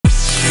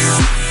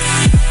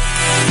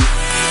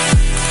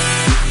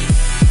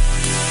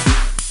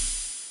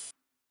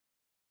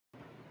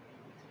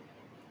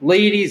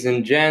Ladies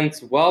and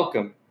gents,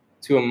 welcome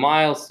to a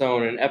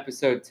milestone in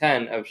episode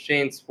 10 of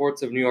Shane's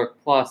Sports of New York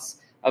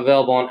Plus,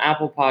 available on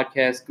Apple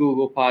Podcasts,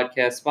 Google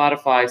Podcasts,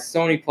 Spotify,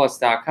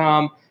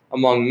 SonyPlus.com,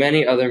 among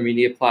many other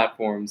media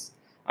platforms.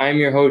 I am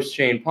your host,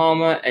 Shane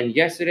Palma, and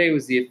yesterday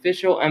was the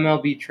official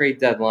MLB trade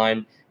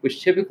deadline,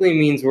 which typically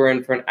means we're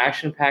in for an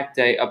action-packed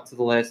day up to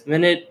the last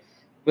minute,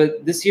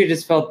 but this year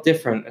just felt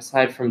different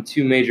aside from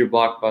two major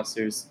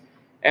blockbusters.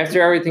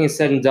 After everything is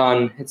said and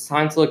done, it's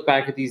time to look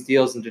back at these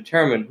deals and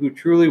determine who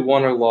truly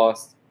won or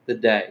lost the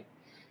day.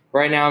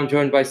 Right now, I'm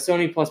joined by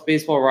Sony Plus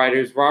baseball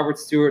writers Robert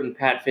Stewart and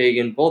Pat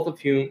Fagan, both of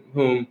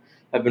whom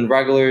have been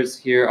regulars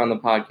here on the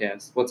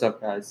podcast. What's up,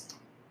 guys?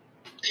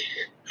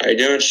 How you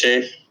doing,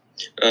 Shane?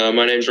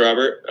 My name's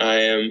Robert. I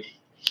am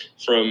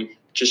from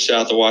just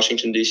south of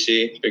Washington,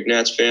 D.C., big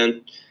Nats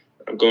fan.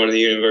 I'm going to the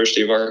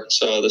University of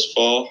Arkansas this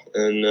fall,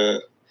 and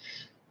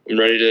I'm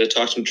ready to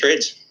talk some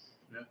trades.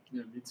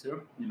 Yeah, me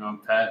too. I'm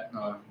Pat,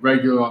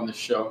 regular on the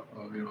show.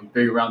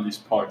 Big around these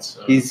parts.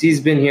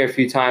 He's been here a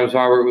few times.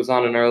 Robert was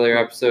on an earlier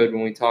episode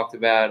when we talked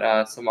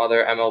about some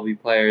other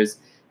MLB players.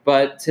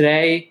 But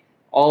today,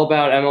 all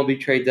about MLB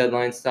trade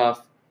deadline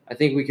stuff. I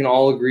think we can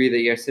all agree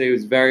that yesterday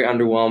was very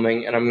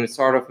underwhelming, and I'm going to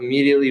start off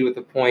immediately with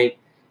a point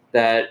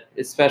that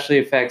especially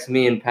affects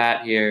me and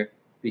Pat here,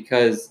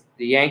 because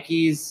the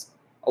Yankees,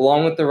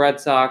 along with the Red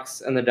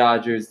Sox and the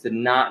Dodgers, did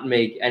not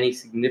make any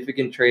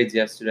significant trades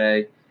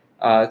yesterday.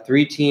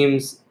 Three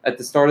teams at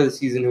the start of the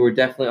season who were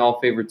definitely all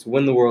favored to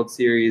win the World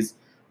Series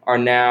are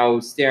now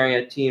staring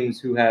at teams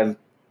who have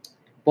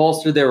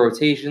bolstered their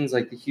rotations,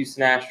 like the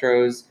Houston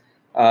Astros.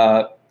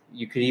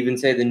 You could even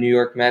say the New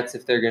York Mets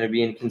if they're going to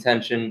be in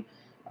contention,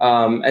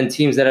 and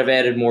teams that have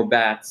added more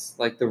bats,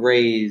 like the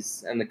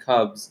Rays and the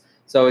Cubs.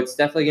 So it's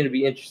definitely going to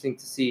be interesting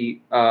to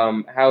see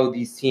how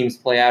these teams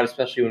play out,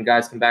 especially when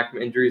guys come back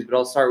from injuries. But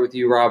I'll start with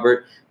you,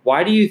 Robert.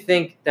 Why do you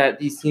think that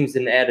these teams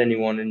didn't add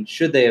anyone, and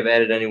should they have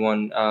added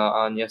anyone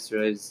on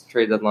yesterday's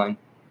trade deadline?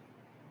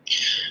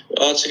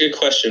 Well, that's a good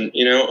question.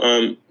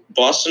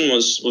 Boston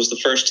was the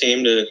first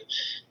team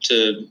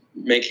to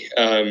make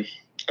I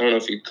don't know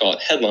if you could call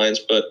it headlines,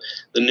 but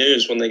the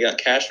news when they got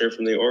Cashner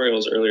from the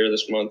Orioles earlier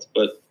this month.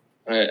 But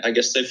I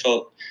guess they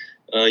felt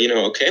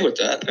okay with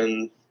that,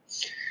 and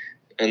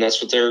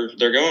that's what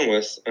they're going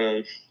with.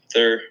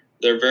 They're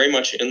very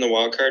much in the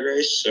wild card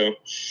race, so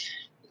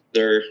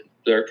they're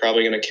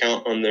probably going to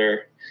count on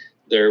their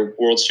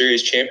World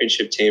Series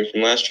championship team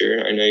from last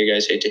year. I know you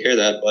guys hate to hear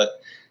that,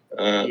 but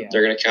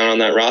they're going to count on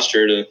that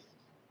roster to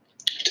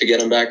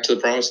get them back to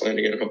the promised land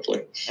again,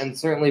 hopefully. And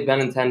certainly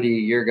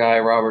Benintendi, your guy,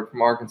 Robert,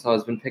 from Arkansas,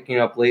 has been picking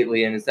up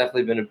lately, and it's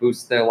definitely been a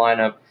boost to their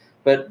lineup.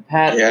 But,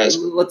 Pat,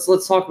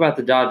 let's talk about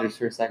the Dodgers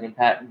for a second,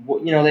 Pat.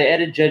 They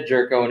added Jed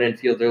Jerko, an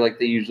infielder, like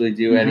they usually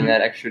do, adding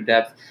that extra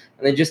depth.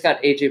 And they just got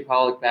A.J.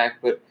 Pollock back,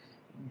 but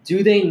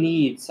do they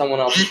need someone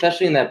else,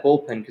 especially in that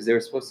bullpen, because they were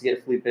supposed to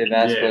get Felipe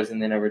Vasquez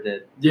and they never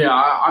did? Yeah,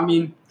 I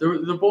mean,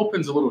 the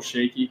bullpen's a little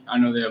shaky. I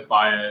know they have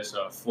Baez,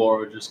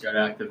 Floro just got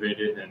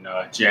activated, and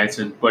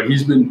Jansen, but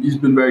he's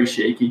been very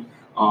shaky.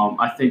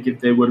 I think if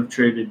they would have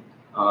traded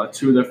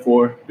two of their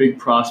four big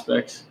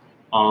prospects,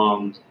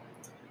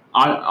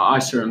 I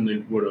certainly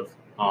would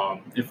have.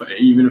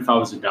 Even if I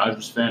was a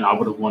Dodgers fan, I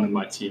would have wanted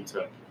my team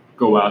to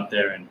go out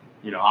there and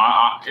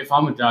if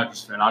I'm a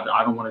Dodgers fan,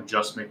 I don't want to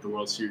just make the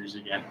World Series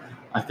again.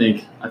 I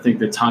think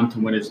the time to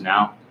win is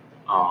now.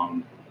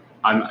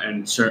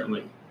 And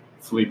certainly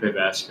Felipe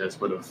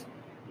Vasquez would have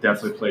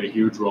definitely played a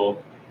huge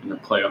role in the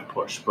playoff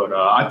push. But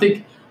I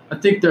think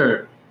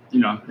they're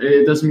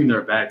it doesn't mean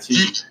they're a bad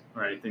team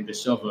or anything. They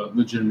still have a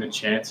legitimate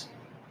chance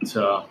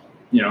to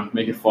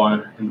make it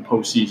far in the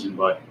postseason.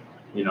 But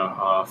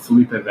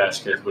Felipe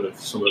Vasquez would have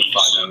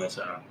solidified them as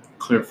a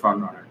clear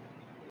front runner.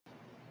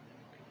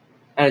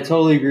 And I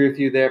totally agree with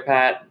you there,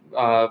 Pat.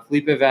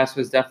 Felipe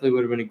Vasquez definitely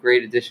would have been a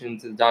great addition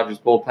to the Dodgers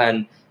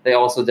bullpen. They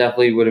also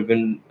definitely would have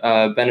been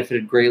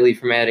benefited greatly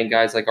from adding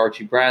guys like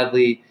Archie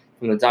Bradley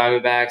from the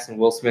Diamondbacks and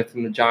Will Smith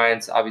from the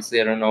Giants.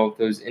 Obviously, I don't know if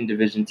those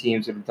in-division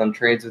teams would have done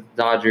trades with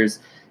the Dodgers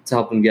to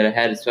help them get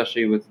ahead,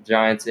 especially with the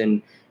Giants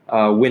in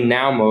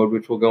win-now mode,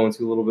 which we'll go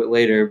into a little bit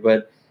later.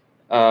 But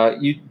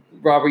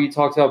Robert, you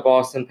talked about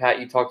Boston. Pat,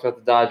 you talked about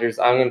the Dodgers.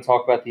 I'm going to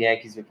talk about the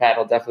Yankees, but Pat,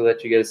 I'll definitely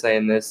let you get a say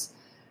in this.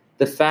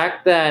 The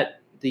fact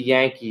that the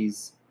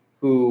Yankees,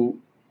 who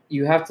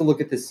you have to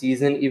look at the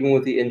season, even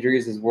with the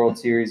injuries, as World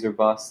Series or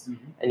bust,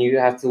 and you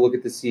have to look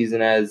at the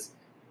season as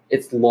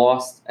it's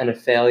lost and a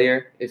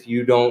failure if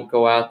you don't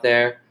go out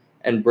there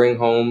and bring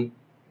home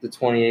the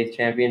 28th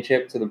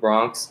championship to the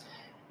Bronx.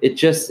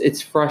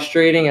 It's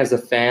frustrating as a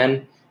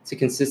fan to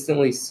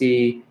consistently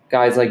see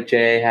guys like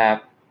J.A.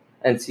 Happ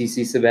and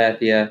CC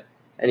Sabathia,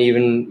 and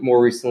even more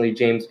recently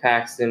James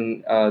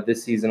Paxton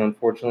this season,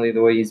 unfortunately,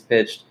 the way he's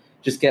pitched,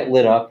 just get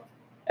lit up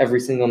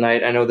every single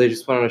night. I know they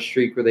just went on a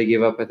streak where they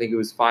gave up, I think it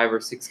was 5 or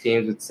 6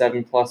 games with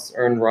 7+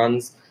 earned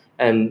runs.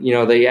 And,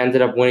 they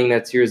ended up winning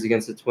that series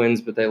against the Twins,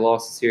 but they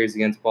lost the series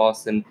against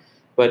Boston.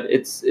 But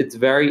it's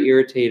very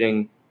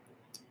irritating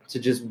to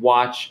just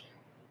watch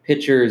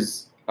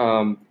pitchers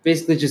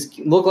basically just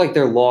look like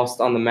they're lost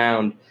on the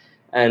mound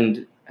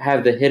and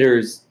have the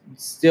hitters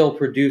still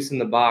produce in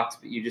the box,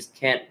 but you just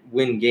can't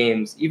win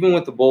games. Even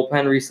with the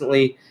bullpen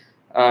recently,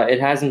 it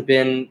hasn't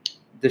been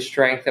the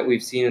strength that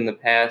we've seen in the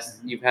past.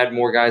 You've had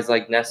more guys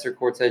like Nestor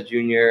Cortez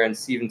Jr. and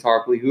Stephen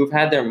Tarpley who have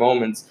had their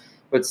moments,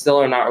 but still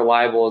are not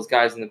reliable as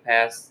guys in the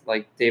past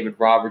like David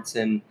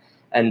Robertson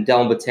and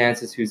Dellin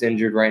Betances, who's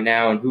injured right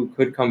now and who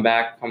could come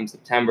back come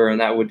September,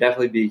 and that would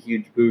definitely be a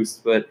huge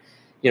boost. But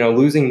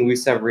losing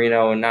Luis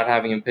Severino and not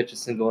having him pitch a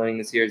single inning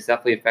this year has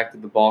definitely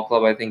affected the ball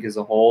club, I think, as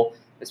a whole,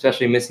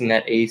 especially missing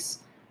that ace.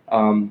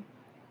 And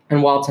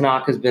while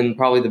Tanaka's been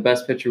probably the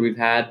best pitcher we've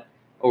had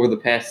over the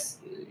past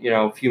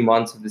few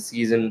months of the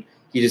season,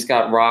 he just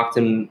got rocked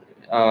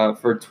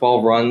for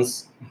 12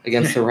 runs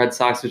against the Red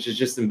Sox, which is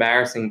just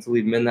embarrassing to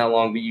leave him in that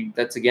long. But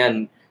that's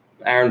again,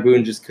 Aaron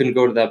Boone just couldn't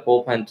go to that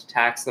bullpen to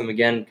tax them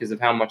again because of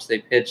how much they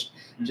pitched,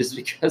 just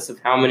because of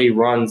how many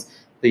runs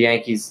the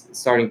Yankees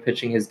starting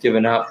pitching has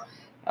given up.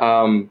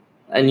 And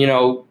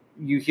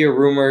you hear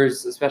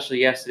rumors, especially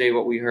yesterday,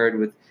 what we heard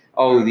with,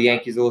 the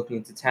Yankees are looking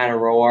into Tanner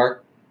Roark,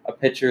 a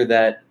pitcher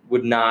that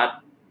would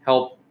not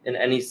help in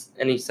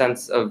any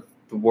sense of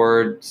the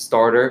word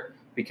starter,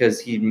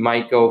 because he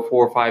might go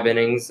 4 or 5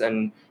 innings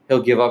and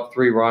he'll give up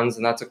 3 runs,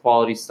 and that's a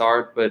quality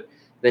start. But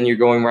then you're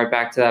going right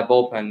back to that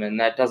bullpen, and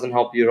that doesn't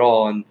help you at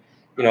all. And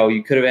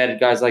you could have added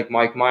guys like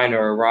Mike Minor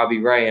or Robbie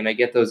Ray, and I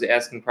get those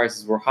asking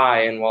prices were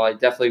high. And while I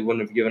definitely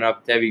wouldn't have given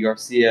up Debbie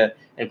Garcia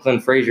and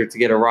Clint Frazier to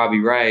get a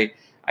Robbie Ray,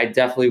 I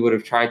definitely would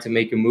have tried to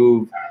make a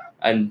move.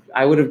 And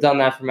I would have done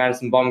that for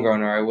Madison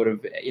Bumgarner. I would have,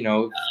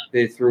 if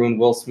they threw in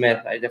Will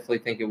Smith, I definitely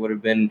think it would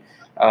have been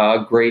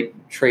a great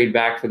trade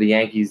back for the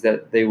Yankees,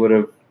 that they would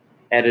have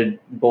added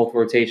both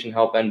rotation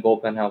help and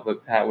bullpen help.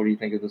 But Pat, what do you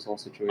think of this whole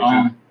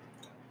situation?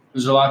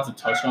 There's a lot to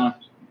touch on.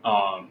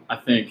 I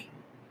think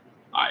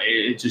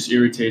it just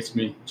irritates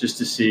me just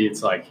to see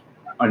it's like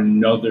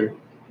another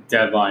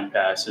deadline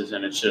passes,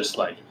 and it's just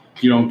like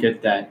you don't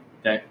get that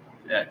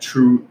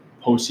true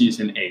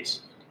postseason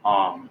ace.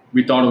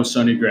 We thought it was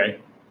Sonny Gray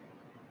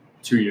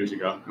 2 years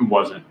ago. It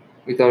wasn't.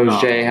 We thought it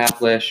was Jay Happ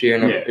last year,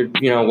 and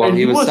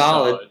he was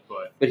solid,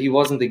 but he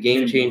wasn't the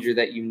game changer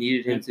that you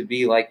needed him to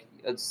be, like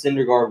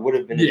Syndergaard would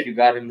have been if you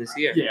got him this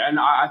year. Yeah, and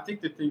I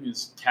think the thing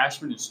is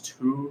Cashman is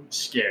too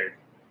scared.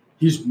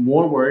 He's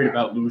more worried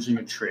about losing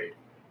a trade.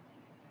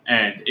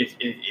 And it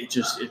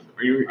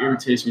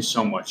irritates me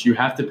so much. You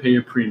have to pay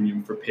a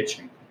premium for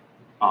pitching,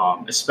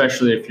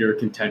 especially if you're a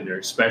contender,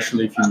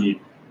 especially if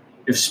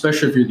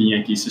you're the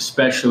Yankees,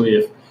 especially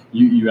if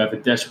you have a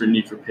desperate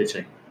need for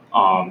pitching.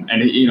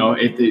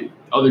 If the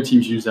other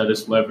teams use that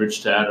as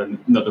leverage to add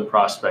another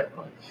prospect,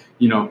 but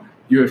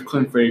you have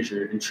Clint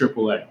Frazier in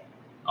AAA,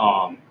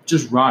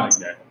 just rotting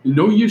there.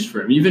 No use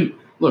for him. Even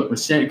look, when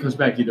Stanton comes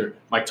back, either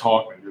Mike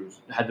Tauchman, who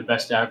had the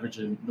best average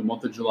in the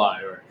month of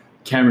July, or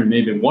Cameron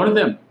Maybin, one of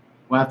them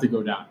will have to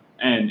go down,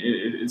 and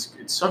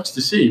it sucks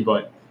to see.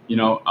 But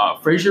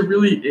Frazier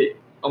really,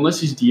 unless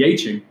he's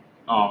DHing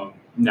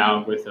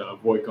now with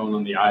Voit going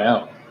on the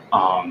IL,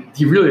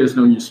 he really has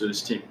no use for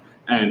this team.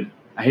 And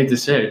I hate to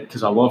say it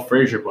because I love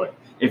Frazier, but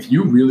if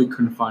you really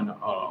couldn't find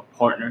a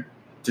partner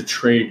to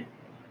trade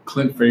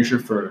Clint Frazier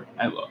for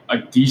a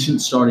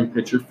decent starting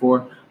pitcher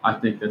for, I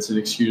think that's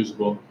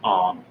inexcusable.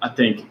 I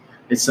think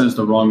it sends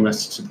the wrong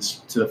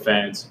message to the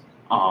fans.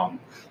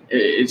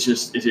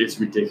 It's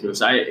ridiculous.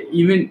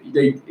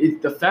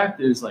 The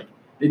fact is, like,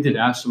 they did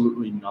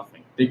absolutely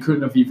nothing. They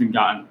couldn't have even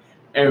gotten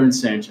Aaron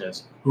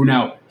Sanchez, who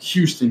now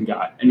Houston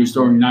got, and he's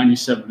throwing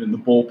 97 in the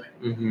bullpen.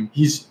 Mm-hmm.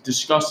 He's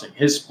disgusting.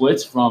 His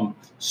splits from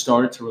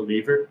starter to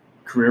reliever,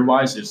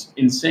 career-wise, is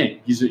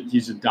insane.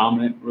 He's a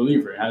dominant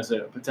reliever. It has the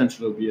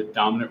potential to be a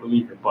dominant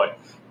reliever. But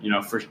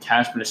for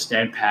Cashman to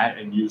stand pat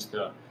and use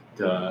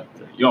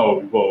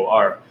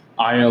our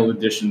IL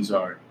additions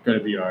are going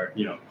to be our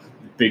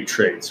big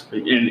trades,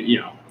 and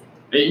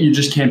you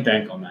just can't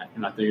bank on that,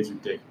 and I think it's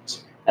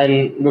ridiculous.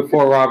 And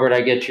before, Robert,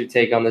 I get your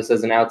take on this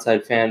as an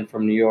outside fan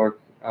from New York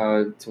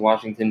to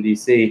Washington,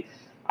 D.C.,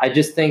 I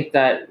just think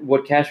that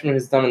what Cashman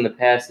has done in the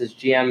past is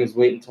GM is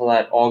wait until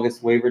that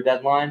August waiver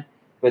deadline,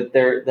 but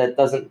that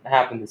doesn't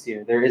happen this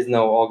year. There is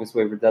no August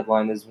waiver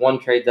deadline. There's one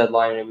trade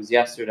deadline, and it was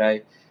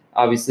yesterday.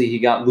 Obviously, he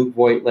got Luke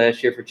Voit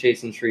last year for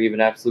Chasen Shreve,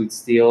 an absolute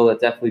steal that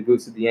definitely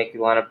boosted the Yankee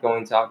lineup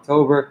going to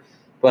October,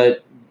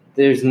 but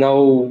there's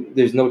no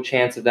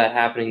chance of that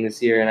happening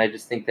this year, and I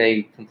just think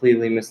they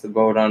completely missed the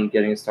boat on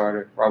getting a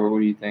starter. Robert, what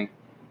do you think?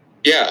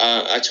 Yeah,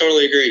 I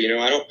totally agree.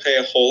 I don't pay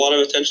a whole lot of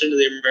attention to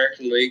the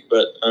American League,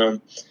 but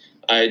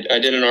I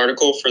did an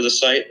article for the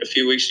site a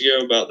few weeks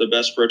ago about the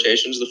best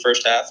rotations of the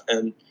first half,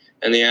 and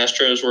the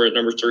Astros were at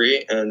number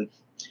 3, and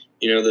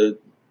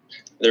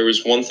there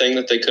was one thing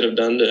that they could have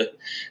done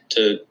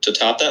to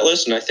top that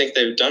list, and I think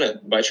they've done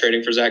it by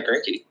trading for Zach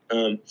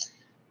Greinke.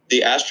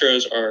 The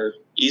Astros are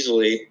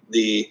easily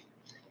the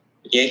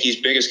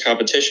Yankees' biggest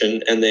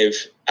competition, and they've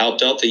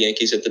outdealt the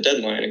Yankees at the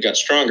deadline and got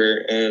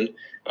stronger, and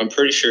I'm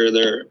pretty sure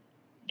they're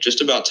just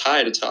about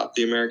tied atop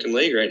the American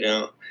League right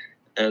now.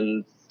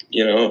 And,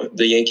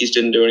 the Yankees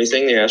didn't do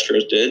anything, the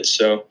Astros did,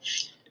 so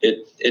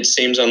it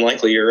seems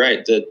unlikely, you're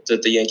right,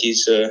 that the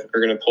Yankees are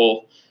going to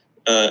pull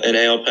an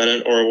AL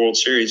pennant or a World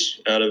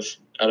Series out of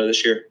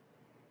this year.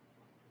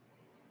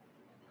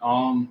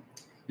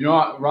 You know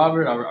what,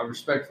 Robert, I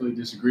respectfully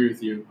disagree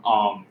with you.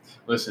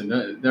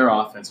 Listen, their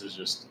offense is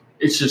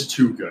just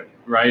too good,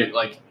 right?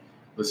 Like,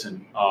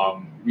 listen,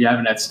 we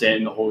haven't had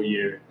Stanton the whole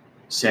year.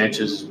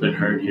 Sanchez has been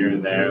hurt here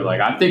and there.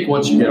 Like, I think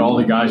once you get all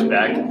the guys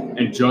back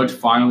and Judge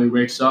finally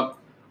wakes up,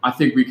 I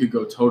think we could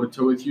go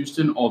toe-to-toe with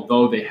Houston,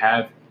 although they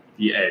have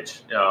the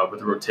edge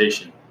with the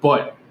rotation.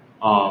 But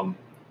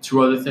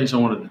two other things I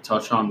wanted to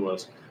touch on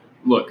was,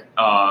 look,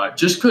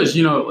 just because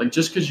you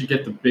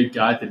get the big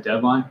guy at the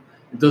deadline,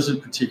 it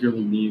doesn't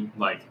particularly mean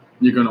like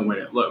you're gonna win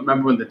it. Look,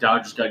 remember when the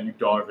Dodgers got Yu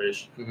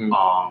Darvish? Mm-hmm.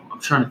 I'm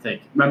trying to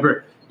think.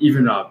 Remember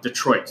even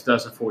Detroit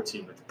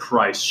 2014 with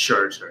Price,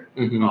 Scherzer,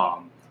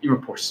 Mm-hmm. Even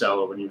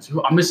Porcello when he was.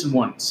 I'm missing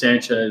one.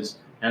 Sanchez,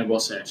 Anibal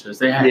Sanchez.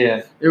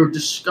 They were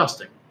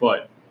disgusting.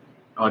 But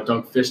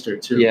Doug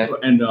Fister too. Yeah.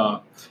 And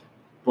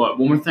but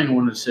one more thing I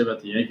wanted to say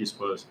about the Yankees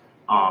was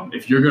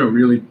if you're gonna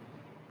really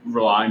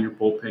rely on your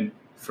bullpen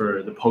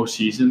for the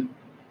postseason,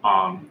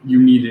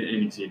 you need an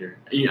innings eater.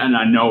 And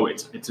I know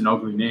it's an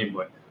ugly name,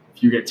 but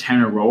if you get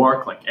Tanner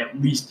Roark, like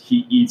at least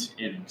he eats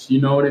innings.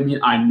 You know what I mean?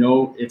 I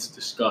know it's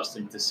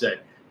disgusting to say,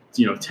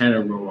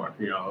 Tanner Roark,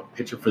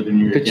 pitcher for the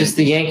New York But just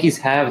the Yankees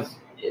have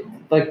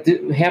like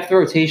half the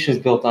rotation is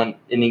built on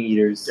inning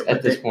eaters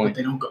at this point. But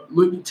they don't go.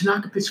 Look,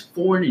 Tanaka pitched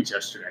 4 innings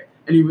yesterday,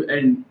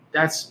 and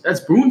that's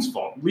Boone's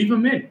fault. Leave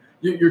him in.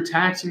 You're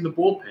taxing the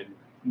bullpen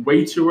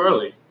way too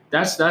early.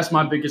 That's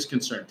my biggest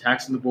concern.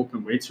 Taxing the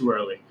bullpen way too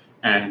early,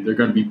 and they're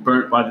going to be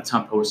burnt by the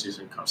time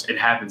postseason comes. It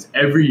happens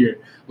every year.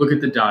 Look at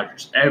the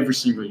Dodgers every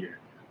single year.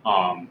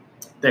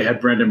 They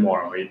had Brandon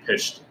Morrow. He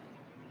pitched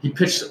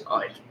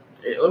like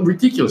a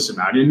ridiculous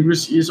amount, and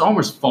he was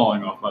almost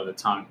falling off by the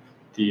time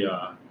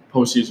the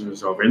postseason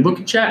was over. And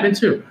look at Chapman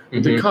too.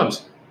 With the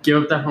Cubs,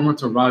 give up that home run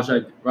to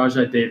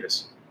Rajai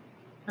Davis.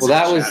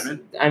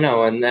 I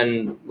know. And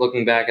then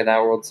looking back at that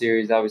World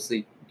Series,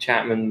 obviously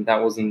Chapman,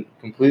 that wasn't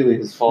completely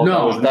his fault.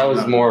 That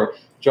was more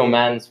Joe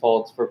Maddon's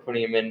fault for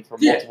putting him in for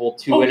multiple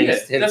 2-inning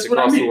stints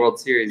across the World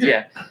Series.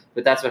 Yeah.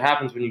 But that's what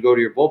happens when you go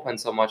to your bullpen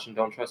so much and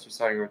don't trust your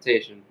starting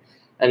rotation.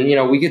 And,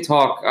 we could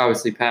talk,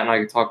 obviously, Pat and I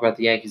could talk about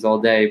the Yankees all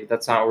day, but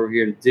that's not what we're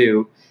here to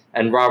do.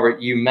 And,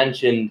 Robert, you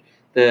mentioned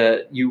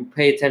you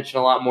pay attention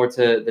a lot more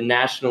to the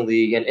National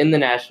League. And in the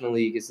National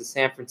League is the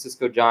San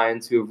Francisco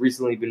Giants, who have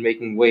recently been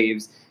making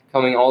waves,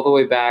 coming all the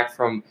way back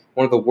from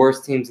one of the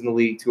worst teams in the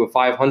league to a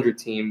 500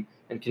 team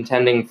and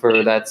contending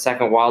for that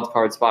second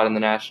wildcard spot in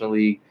the National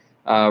League,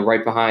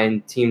 right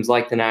behind teams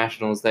like the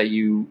Nationals that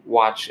you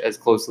watch as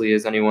closely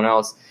as anyone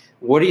else.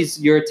 What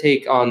is your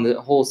take on the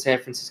whole San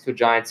Francisco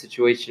Giants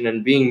situation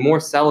and being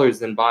more sellers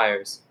than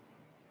buyers?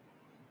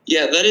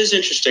 Yeah, that is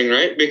interesting,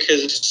 right?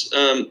 Because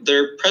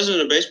their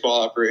president of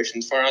baseball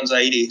operations, Farhan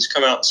Zaidi, has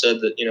come out and said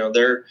that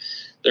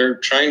they're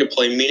trying to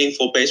play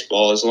meaningful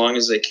baseball as long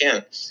as they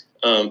can.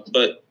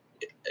 But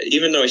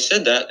even though he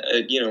said that,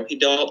 he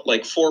dealt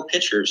like 4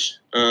 pitchers.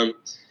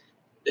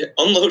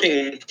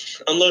 Unloading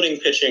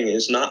pitching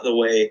is not the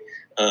way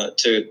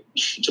to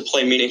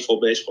play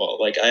meaningful baseball.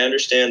 Like, I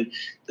understand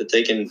that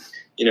they can,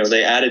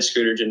 they added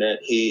Scooter Gennett.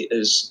 He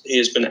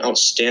has been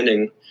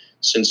outstanding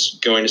since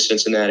going to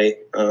Cincinnati.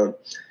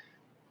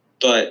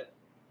 But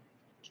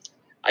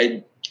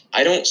I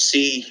don't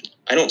see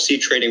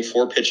trading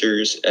 4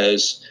 pitchers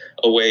as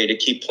a way to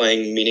keep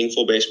playing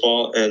meaningful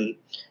baseball. And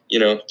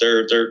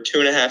they're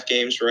 2.5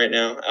 games right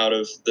now out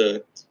of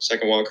the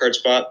second wildcard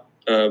spot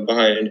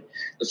behind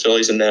the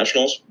Phillies and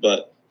Nationals.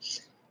 But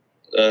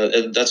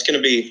that's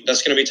going to be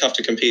tough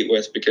to compete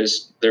with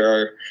because there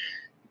are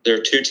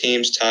 2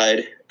 teams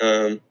tied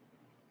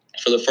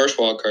for the first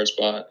wildcard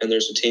spot, and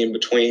there's a team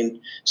between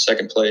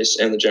second place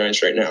and the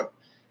Giants right now.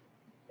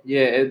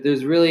 Yeah,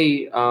 there's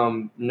really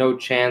no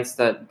chance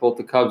that both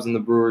the Cubs and the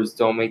Brewers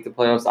don't make the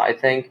playoffs, I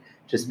think,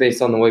 just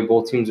based on the way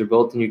both teams are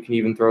built. And you can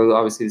even throw,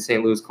 obviously, the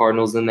St. Louis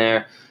Cardinals in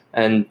there.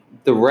 And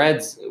the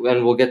Reds,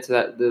 and we'll get to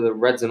that, the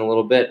Reds in a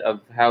little bit,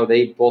 of how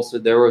they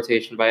bolstered their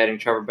rotation by adding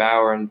Trevor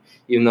Bauer. And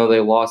even though they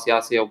lost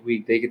Yasiel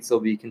Puig, they could still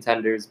be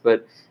contenders.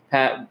 But,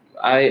 Pat,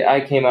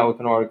 I came out with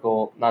an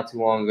article not too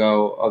long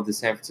ago of the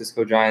San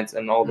Francisco Giants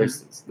and all their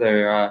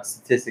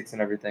statistics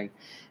and everything.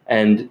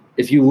 And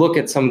if you look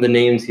at some of the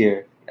names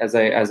here, as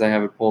I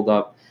have it pulled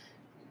up,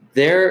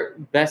 their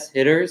best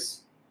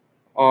hitters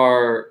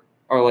are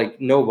like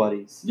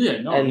nobodies.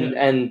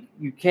 And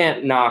you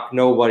can't knock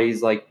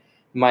nobodies like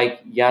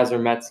Mike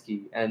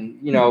Yastrzemski. And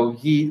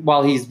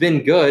while he's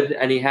been good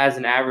and he has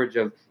an average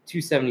of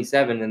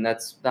 277, and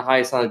that's the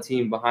highest on the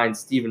team behind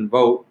Stephen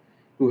Vogt,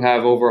 who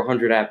have over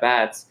 100 at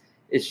bats.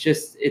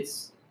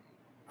 It's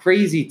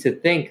crazy to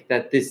think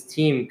that this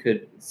team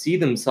could see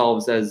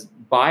themselves as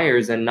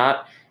buyers and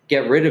not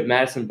get rid of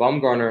Madison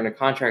Bumgarner in a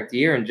contract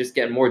year and just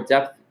get more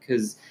depth,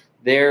 because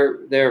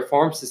their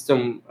farm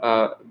system,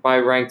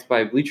 ranked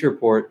by Bleacher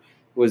Report,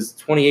 was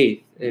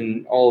 28th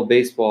in all of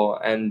baseball,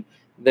 and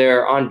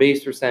their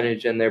on-base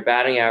percentage and their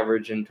batting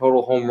average and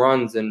total home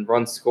runs and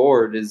runs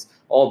scored is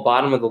all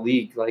bottom of the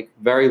league, like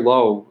very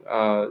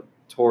low,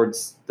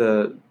 towards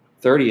the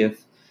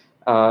 30th.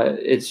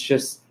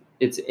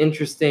 It's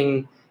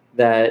interesting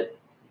that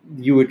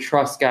you would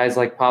trust guys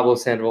like Pablo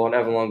Sandoval and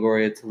Evan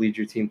Longoria to lead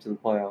your team to the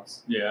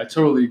playoffs. Yeah, I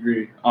totally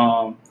agree.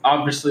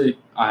 Obviously,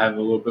 I have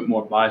a little bit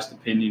more biased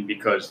opinion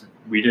because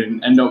we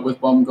didn't end up with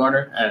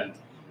Bumgarner,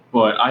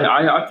 but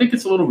I think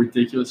it's a little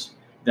ridiculous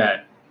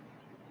that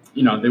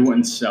they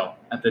wouldn't sell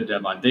at the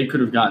deadline. They could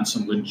have gotten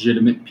some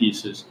legitimate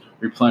pieces,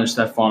 replenished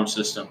that farm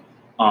system,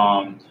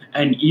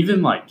 and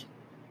even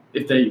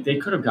if they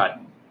could have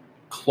gotten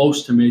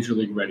close to major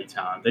league ready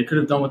talent, they could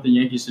have done what the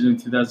Yankees did in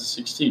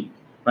 2016.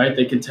 Right,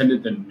 they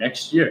contended the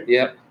next year.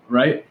 Yeah.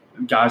 Right,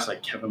 guys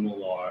like Kevin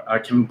Pillar.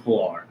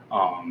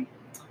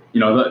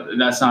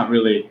 That's not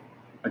really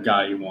a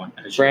guy you want.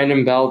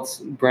 Brandon Belt,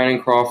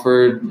 Brandon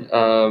Crawford,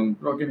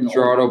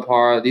 Gerardo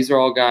Parra. These are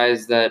all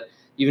guys that,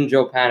 even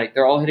Joe Panic,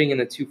 they're all hitting in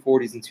the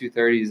 240s and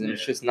 230s, and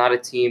it's just not a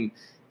team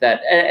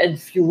that. And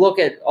if you look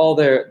at all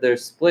their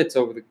splits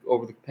over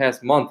the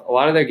past month, a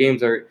lot of their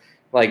games are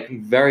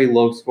very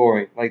low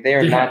scoring. They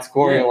are not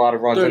scoring a lot of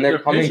runs, and they're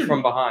coming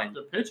from behind.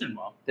 They're pitching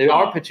well. They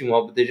are pitching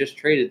well, but they just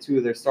traded two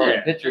of their starting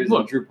pitchers,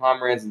 and Drew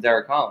Pomeranz and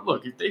Derek Collins.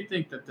 Look, if they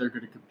think that they're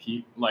going to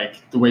compete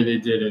the way they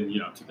did in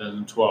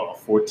 2012,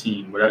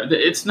 14, whatever,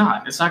 it's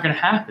not. It's not going to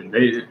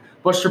happen.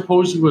 Buster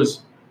Posey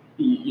was,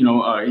 he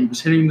was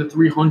hitting the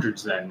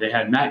 300s then. They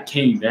had Matt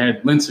Cain. They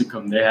had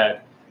Lincecum. They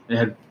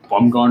had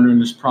Bumgarner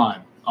in his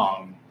prime.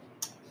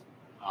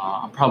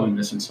 I'm probably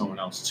missing someone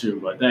else too,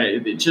 but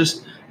it's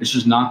just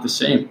not the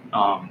same.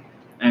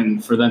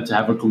 And for them to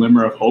have a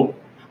glimmer of hope,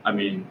 I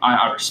mean,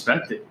 I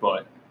respect it,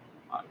 but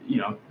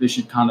they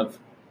should kind of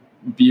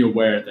be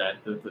aware that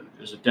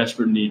there's a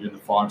desperate need in the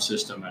farm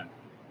system, and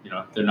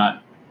they're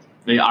not.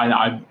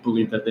 I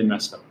believe that they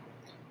messed up.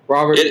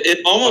 Robert, it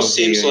almost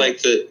seems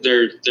like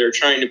they're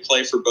trying to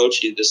play for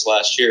Bochy this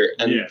last year,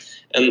 and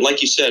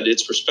like you said,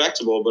 it's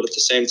respectable, but at the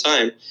same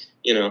time,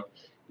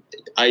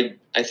 I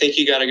think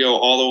you got to go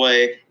all the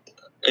way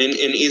in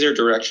either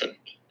direction,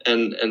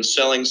 and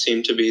selling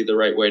seemed to be the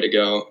right way to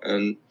go.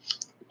 And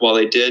while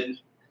they didn't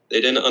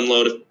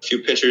unload a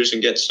few pitchers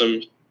and get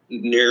some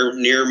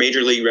near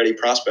major league ready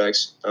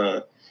prospects,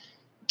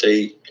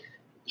 they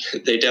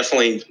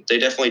definitely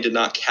did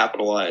not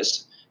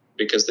capitalize,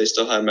 because they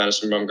still have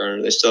Madison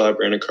Bumgarner, they still have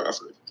Brandon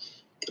Crawford,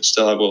 they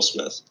still have Will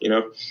Smith.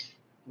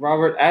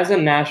 Robert, as a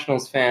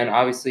Nationals fan,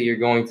 obviously you're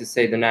going to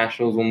say the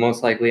Nationals will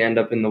most likely end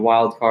up in the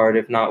wild card,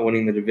 if not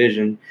winning the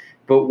division.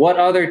 But what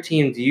other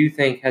team do you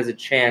think has a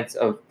chance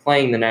of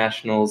playing the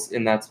Nationals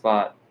in that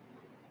spot?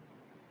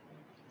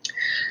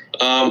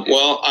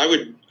 Well, I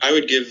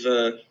would give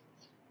the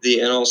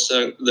NL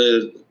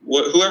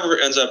whoever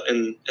ends up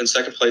in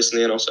second place in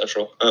the NL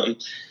Central.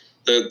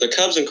 The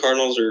Cubs and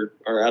Cardinals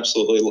are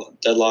absolutely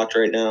deadlocked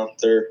right now.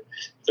 They're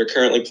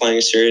currently playing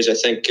a series. I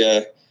think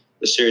the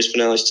series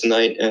finale's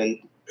tonight, and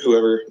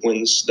whoever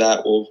wins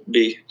that will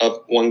be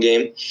up one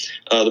game.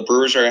 The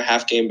Brewers are a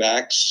half game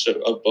back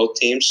of both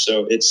teams,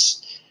 so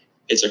it's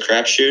a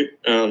crapshoot.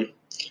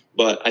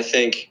 But I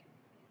think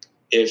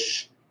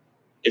if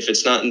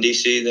it's not in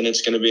DC, then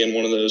it's going to be in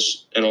one of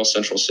those NL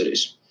Central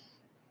cities.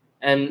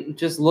 And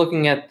just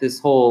looking at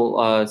this whole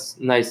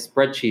nice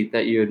spreadsheet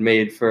that you had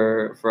made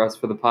for us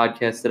for the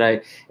podcast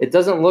today, it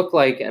doesn't look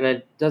like, and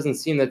it doesn't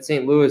seem that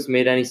St. Louis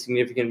made any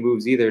significant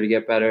moves either to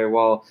get better,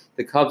 while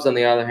the Cubs, on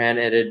the other hand,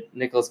 added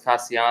Nicholas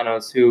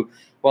Castellanos, who,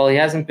 while he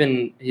hasn't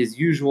been his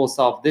usual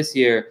self this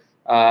year,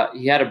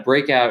 he had a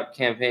breakout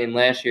campaign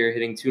last year,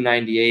 hitting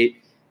 .298,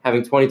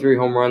 having 23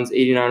 home runs,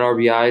 89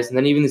 RBIs, and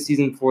then even the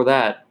season before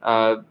that,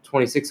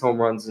 26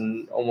 home runs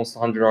and almost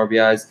 100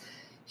 RBIs.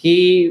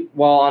 He,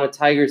 while on a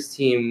Tigers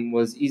team,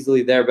 was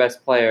easily their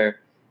best player,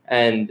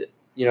 and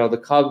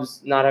the Cubs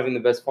not having the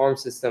best farm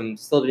system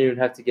still didn't even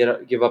have to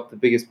give up the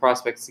biggest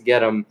prospects to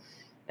get him,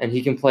 and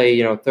he can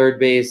play third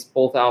base,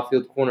 both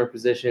outfield corner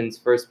positions,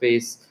 first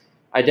base.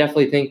 I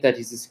definitely think that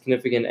he's a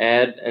significant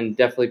add, and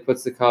definitely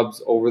puts the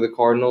Cubs over the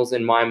Cardinals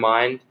in my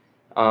mind.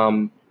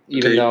 Although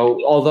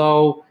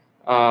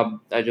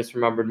I just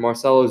remembered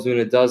Marcell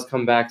Ozuna does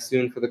come back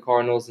soon for the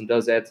Cardinals and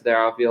does add to their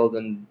outfield,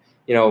 and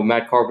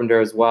Matt Carpenter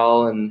as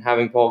well, and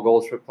having Paul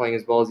Goldschmidt playing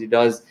as well as he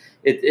does,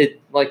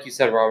 it like you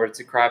said, Robert,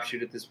 it's a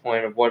crapshoot at this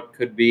point of what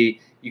could be.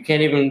 You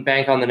can't even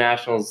bank on the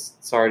Nationals,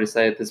 sorry to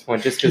say, at this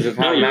point, just because of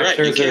how Max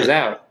Scherzer is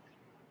out.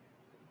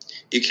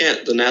 You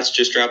can't. The Nats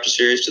just dropped a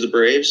series to the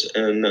Braves,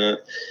 and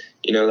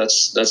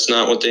that's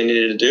not what they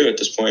needed to do at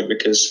this point,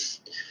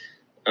 because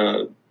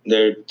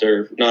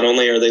they're not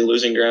only are they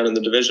losing ground in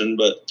the division,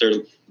 but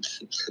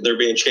they're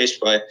being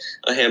chased by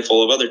a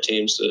handful of other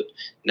teams that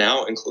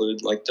now include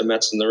the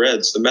Mets and the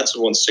Reds. The Mets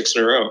have won 6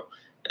 in a row,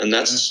 and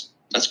that's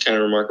kind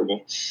of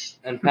remarkable.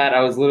 And Pat, I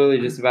was literally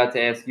just about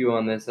to ask you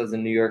on this as a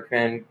New York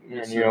fan,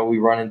 and we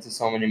run into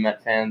so many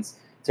Met fans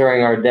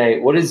during our day.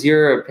 What is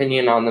your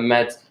opinion on the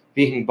Mets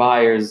being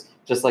buyers,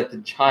 just like the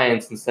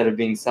Giants, instead of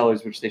being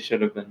sellers, which they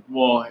should have been?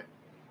 Well,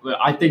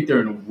 I think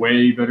they're in a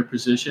way better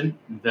position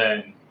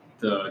than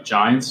the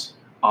Giants.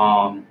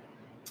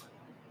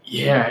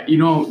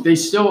 They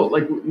still,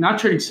 not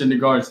trading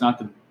Syndergaard is not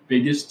the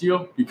biggest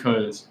deal,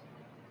 because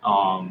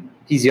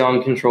He's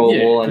young,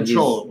 controllable, and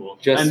controllable.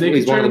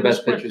 He's one of the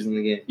best pitchers in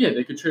the game. Yeah,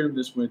 they could trade him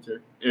this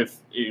winter if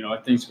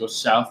things go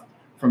south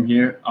from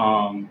here.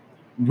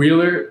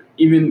 Wheeler,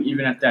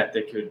 even at that,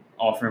 they could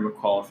offer him a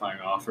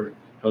qualifying offer.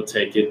 He'll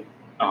take it.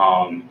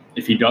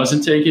 If he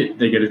doesn't take it,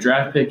 they get a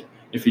draft pick.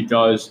 If he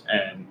does,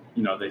 and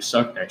they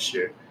suck next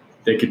year,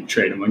 they could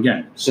trade him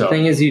again. So the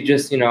thing is, you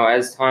just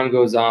as time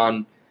goes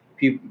on,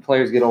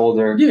 players get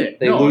older.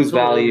 They lose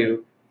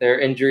value. Their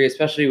injury,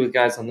 especially with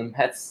guys on the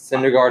Mets,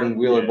 Syndergaard and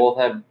Wheeler both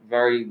have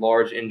very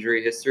large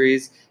injury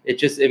histories.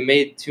 It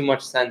made too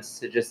much sense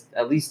to just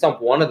at least dump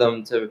one of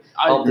them to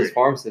help this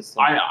farm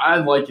system. I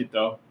like it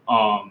though.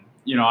 I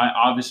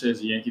obviously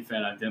as a Yankee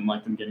fan, I didn't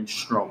like them getting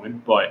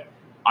Stroman, but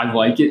I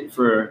like it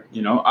for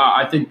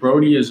I think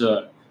Brody is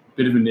a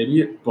bit of an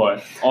idiot,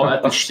 but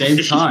at the same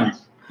time,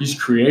 he's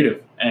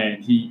creative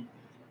and he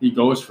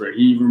goes for it.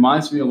 He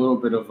reminds me a little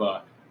bit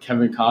of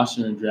Kevin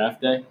Costner in Draft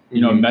Day.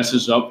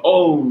 Messes up.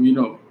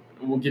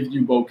 We'll give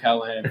you Bo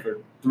Callahan for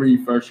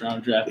 3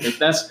 first-round draft picks.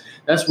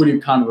 That's what he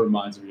kind of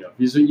reminds me of.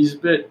 He's a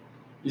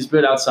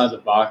bit outside the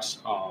box.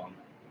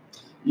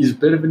 He's a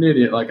bit of an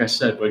idiot, like I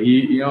said, but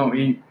you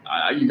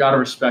got to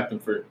respect him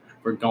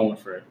for going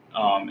for it.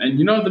 And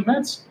the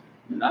Mets,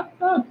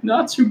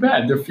 not too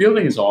bad. Their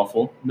fielding is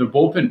awful. Their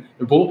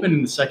bullpen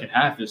in the second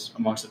half is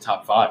amongst the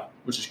top 5,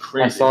 which is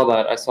crazy. I saw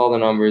that. I saw the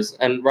numbers.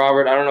 And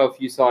Robert, I don't know if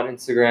you saw on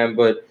Instagram,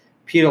 but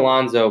Pete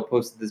Alonso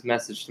posted this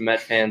message to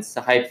Met fans to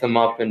hype them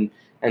up and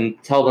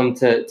tell them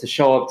to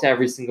show up to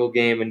every single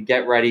game and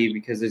get ready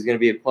because there's going to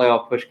be a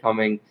playoff push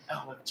coming.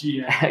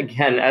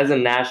 Again, as a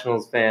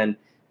Nationals fan,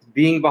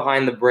 being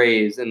behind the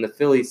Braves and the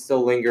Phillies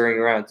still lingering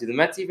around, do the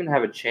Mets even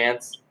have a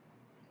chance?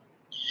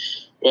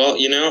 Well,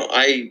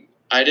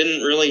 I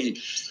didn't really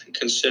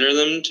consider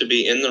them to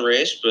be in the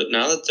race, but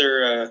now that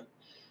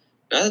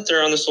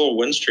they're on this little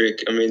win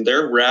streak, I mean,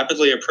 they're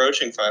rapidly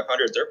approaching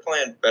 500. They're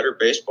playing better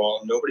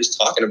baseball. Nobody's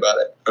talking about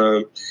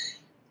it.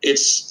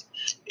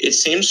 It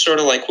seems sort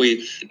of like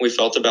we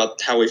felt about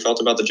how we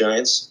felt about the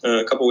Giants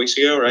a couple weeks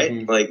ago, right?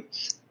 Mm-hmm. Like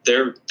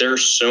there are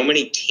so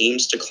many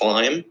teams to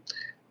climb,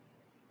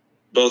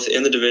 both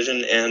in the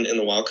division and in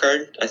the wild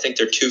card. I think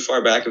they're too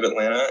far back of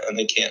Atlanta, and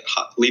they can't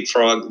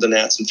leapfrog the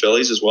Nats and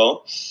Phillies as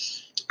well.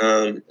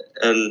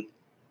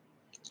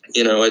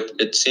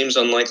 It seems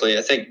unlikely.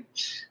 I think,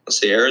 let's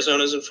see,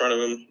 Arizona's in front of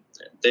them.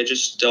 They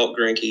just dealt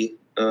Greinke.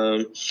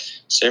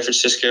 San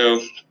Francisco,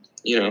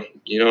 you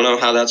don't know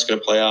how that's going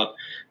to play out.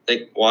 I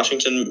think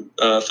Washington,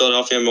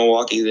 Philadelphia, and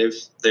Milwaukee,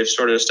 they've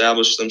sort of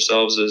established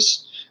themselves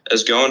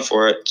as going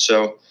for it.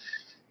 So,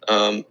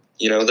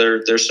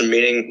 there's some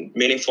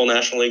meaningful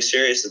National League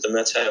series that the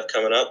Mets have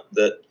coming up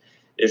that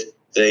if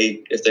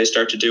they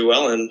start to do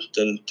well, and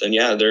then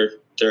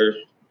they're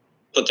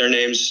put their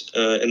names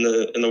in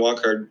the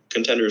wild card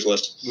contenders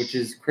list. Which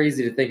is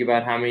crazy to think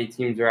about how many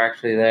teams are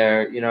actually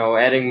there.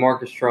 Adding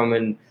Marcus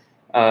Stroman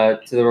to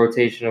the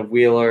rotation of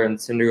Wheeler and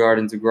Syndergaard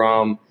and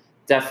DeGrom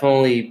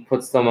definitely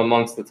puts them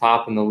amongst the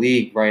top in the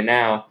league right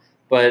now,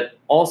 but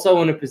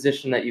also in a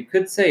position that you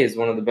could say is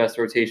one of the best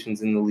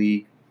rotations in the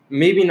league.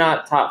 Maybe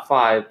not top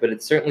 5, but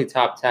it's certainly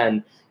top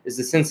 10, is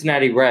the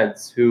Cincinnati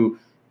Reds, who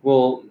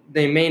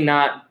they may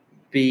not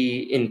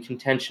be in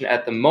contention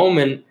at the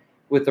moment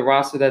with the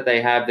roster that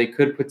they have. They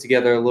could put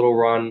together a little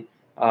run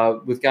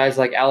with guys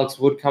like Alex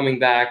Wood coming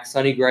back,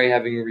 Sonny Gray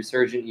having a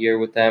resurgent year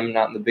with them,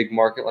 not in the big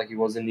market like he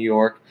was in New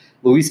York,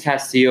 Luis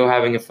Castillo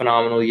having a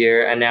phenomenal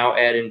year, and now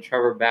add in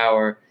Trevor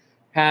Bauer.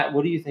 Pat,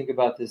 what do you think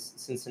about this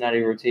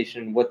Cincinnati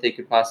rotation and what they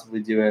could possibly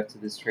do after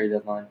this trade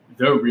deadline?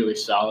 They're really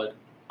solid.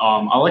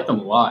 I like them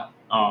a lot.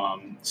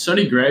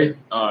 Sonny Gray,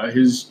 I've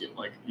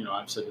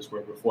said this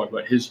word before,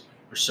 but his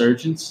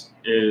resurgence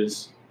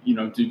is,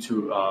 due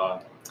to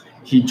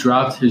he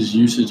dropped his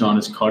usage on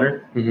his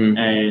cutter,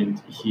 and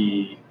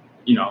he's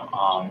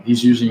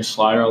using a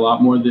slider a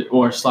lot more,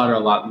 or slider a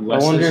lot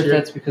less. I wonder if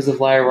that's because of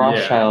Larry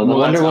Rothschild. Yeah. I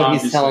wonder what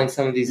he's telling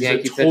some of these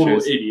Yankee pitchers. He's a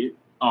total idiot.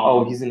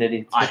 He's an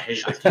idiot. I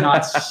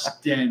cannot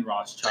stand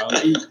Rothschild.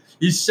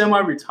 He's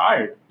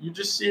semi-retired. You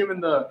just see him in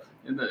the.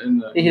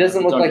 He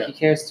doesn't look like he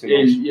cares too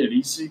much.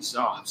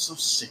 Yeah, I'm so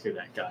sick of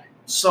that guy.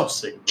 So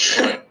sick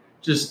of him.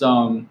 Just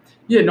I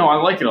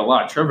like it a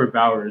lot. Trevor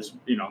Bauer is,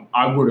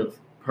 I would have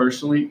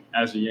personally,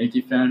 as a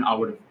Yankee fan, I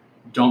would have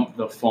dumped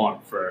the farm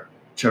for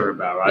Trevor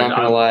Bauer. Not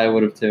gonna lie, I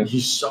would have too.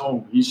 He's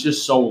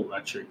just so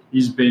electric.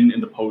 He's been in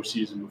the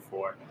postseason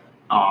before.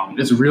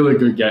 It's a really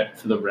good get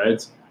for the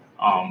Reds.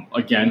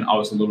 Again, I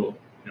was a little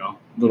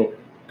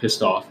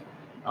pissed off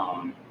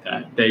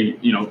that they,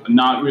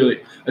 not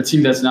really a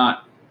team that's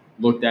not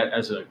looked at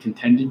as a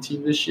contending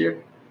team this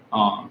year.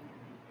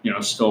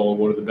 Stole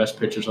one of the best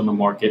pitchers on the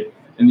market,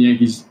 and the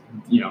Yankees,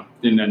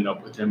 didn't end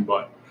up with him.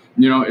 But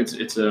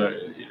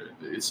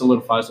it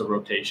solidifies the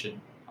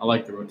rotation. I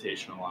like the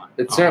rotation a lot.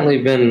 It's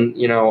certainly been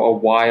a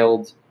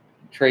wild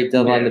trade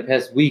deadline the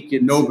past week.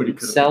 Nobody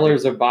could.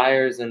 Sellers are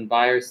buyers, and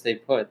buyers stay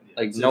put.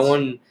 No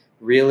one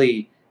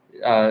really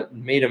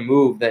made a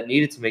move that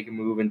needed to make a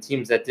move, and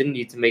teams that didn't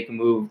need to make a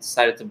move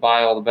decided to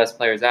buy all the best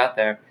players out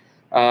there.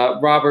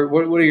 Robert,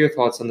 what are your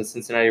thoughts on the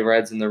Cincinnati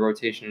Reds and their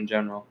rotation in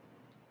general?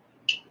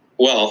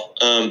 Well,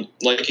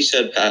 like you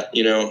said, Pat,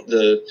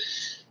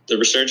 the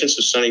resurgence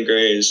of Sonny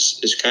Gray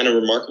is kind of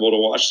remarkable to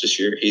watch this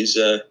year. He's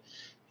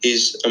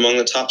among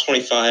the top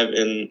 25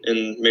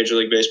 in Major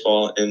League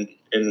Baseball in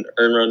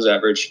earned runs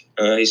average.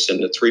 He's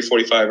sitting at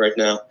 345 right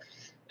now,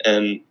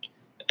 and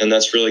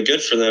that's really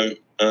good for them.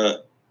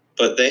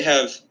 But they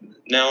have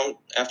now,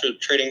 after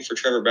trading for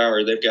Trevor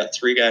Bauer, they've got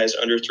 3 guys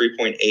under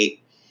 3.8,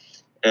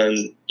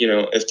 and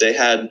if they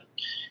had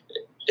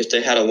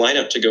a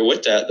lineup to go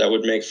with that, that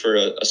would make for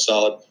a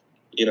solid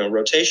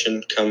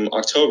rotation come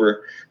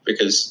October,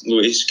 because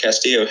Luis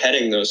Castillo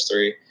heading those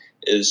 3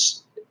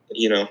 is,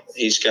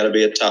 he's got to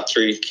be a top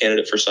 3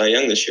 candidate for Cy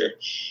Young this year.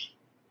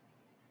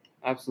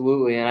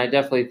 Absolutely. And I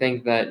definitely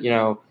think that,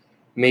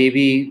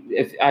 maybe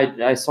if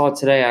I saw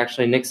today,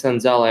 actually, Nick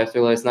Senzel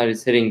after last night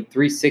is hitting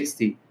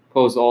 360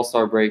 post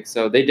All-Star break.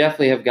 So they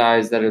definitely have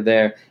guys that are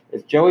there.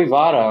 If Joey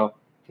Votto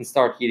can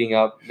start heating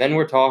up, then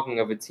we're talking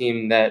of a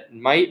team that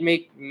might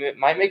make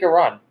a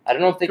run. I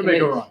don't know if they can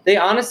make a run. They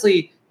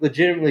honestly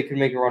legitimately could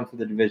make a run for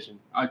the division.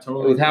 I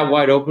totally with how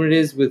wide open it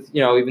is, with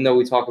even though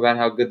we talk about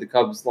how good the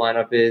Cubs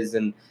lineup is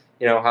and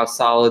how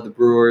solid the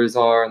Brewers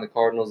are and the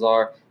Cardinals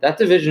are, that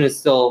division is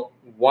still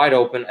wide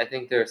open. I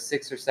think they're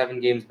 6 or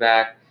 7 games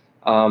back,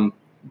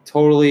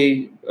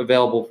 totally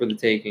available for the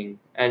taking.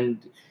 And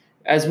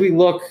as we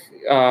look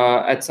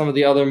at some of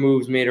the other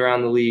moves made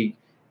around the league,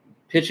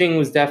 pitching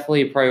was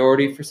definitely a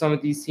priority for some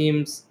of these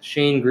teams.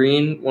 Shane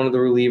Green, one of the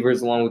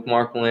relievers, along with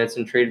Mark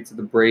Melancon, traded to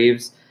the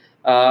Braves.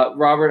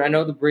 Robert, I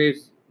know the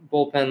Braves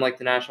bullpen, like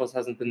the Nationals,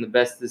 hasn't been the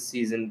best this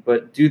season,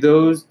 but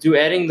do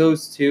adding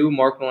those 2,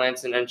 Mark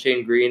Melancon and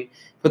Shane Green,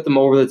 put them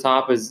over the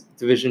top as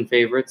division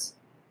favorites?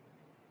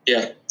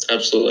 Yeah,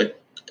 absolutely.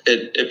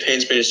 It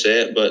pains me to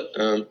say it, but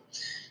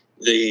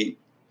the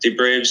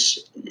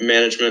Braves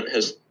management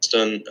has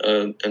done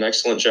an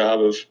excellent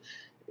job of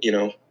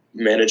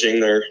managing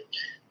their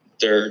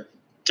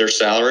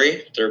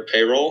salary, their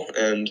payroll,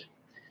 and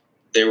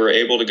they were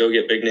able to go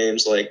get big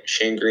names like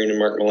Shane Green and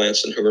Mark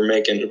Melancon, who were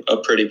making a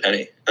pretty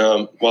penny,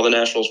 while the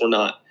Nationals were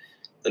not.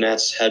 The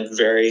Nats had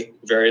very,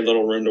 very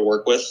little room to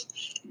work with,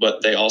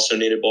 but they also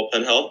needed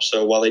bullpen help.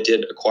 So while they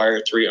did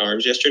acquire 3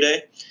 arms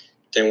yesterday,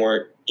 they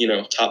weren't,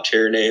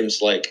 top-tier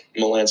names like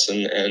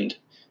Melancon and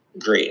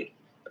Green.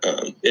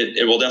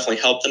 It will definitely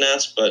help the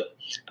Nats, but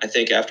I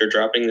think after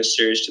dropping this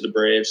series to the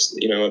Braves,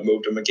 it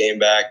moved them a game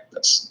back.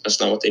 That's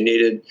not what they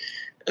needed,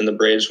 and the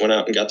Braves went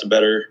out and got the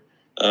better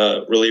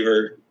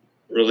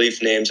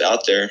relief names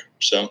out there.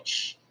 So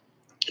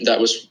that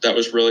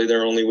was really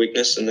their only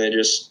weakness, and they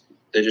just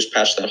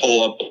patched that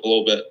hole up a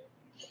little bit.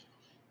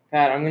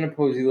 Pat, I'm going to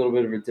pose you a little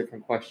bit of a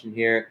different question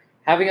here.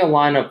 Having a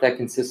lineup that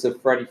consists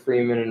of Freddie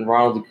Freeman and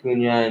Ronald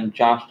Acuna and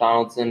Josh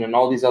Donaldson and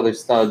all these other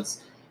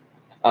studs,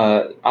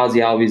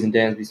 Ozzie Albies and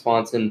Dansby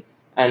Swanson,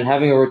 and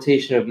having a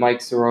rotation of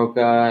Mike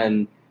Soroka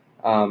and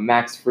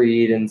Max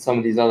Fried and some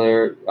of these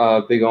other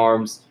big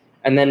arms,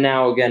 and then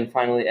now again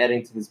finally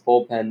adding to this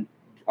bullpen,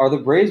 are the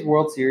Braves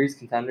World Series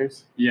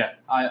contenders? Yeah,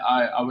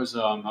 I was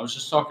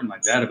just talking to my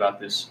dad about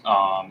this.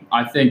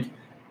 I think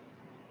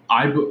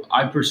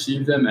I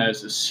perceive them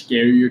as a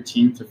scarier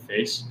team to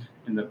face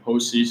in the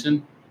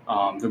postseason.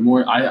 The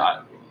more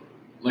I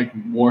like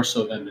more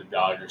so than the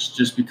Dodgers,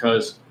 just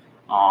because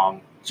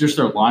just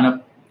their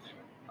lineup,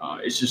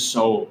 it's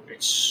so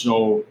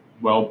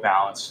well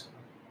balanced.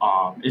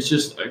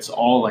 It's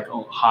all like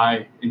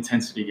high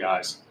intensity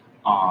guys,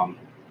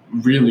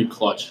 really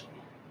clutch.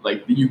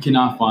 Like you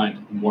cannot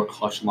find a more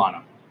clutch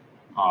lineup.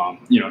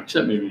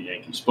 Except maybe the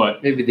Yankees,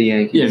 but maybe the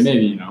Yankees. Yeah,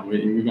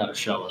 maybe we got to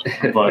show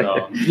it, but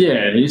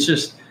yeah, it's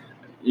just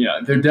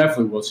they're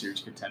definitely World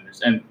Series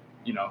contenders, and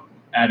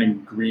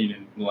adding Green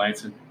and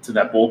Melancon to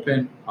that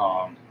bullpen,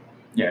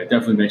 it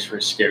definitely makes for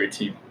a scary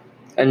team.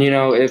 And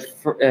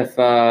if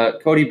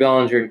Cody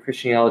Bellinger and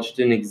Christian Yelich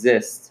didn't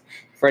exist,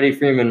 Freddie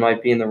Freeman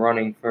might be in the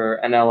running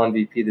for NL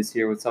MVP this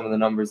year with some of the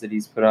numbers that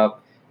he's put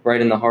up right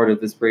in the heart of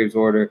this Braves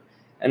order.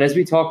 And as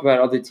we talk about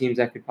other teams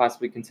that could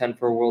possibly contend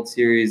for a World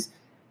Series,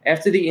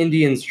 after the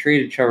Indians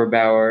traded Trevor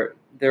Bauer,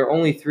 they're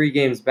only 3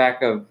 games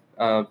back of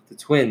the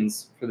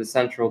Twins for the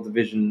Central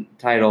Division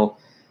title.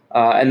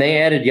 And they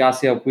added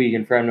Yasiel Puig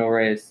and Franmil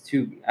Reyes,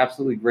 2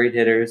 absolutely great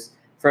hitters.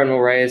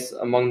 Franmil Reyes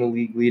among the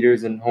league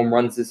leaders in home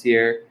runs this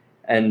year,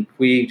 and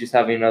Puig just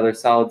having another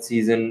solid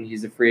season.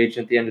 He's a free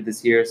agent at the end of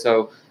this year.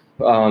 So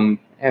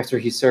after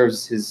he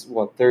serves his,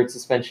 3rd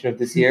suspension of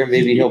this year,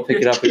 maybe he'll pick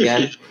it up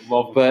again.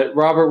 But,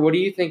 Robert, what do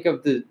you think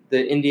of the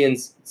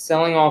Indians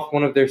selling off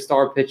one of their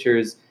star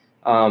pitchers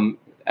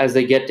as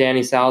they get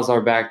Danny Salazar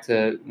back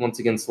to once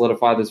again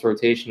solidify this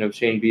rotation of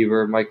Shane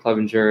Bieber, Mike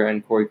Clevinger,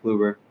 and Corey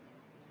Kluber?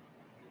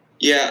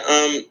 Yeah,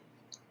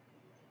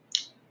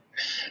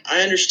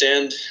 I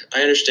understand.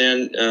 Bauer's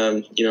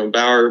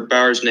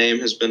name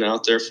has been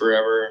out there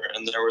forever,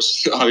 and there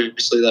was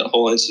obviously that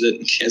whole incident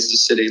in Kansas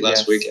City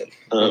last weekend.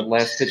 The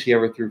last pitch he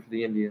ever threw for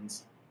the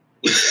Indians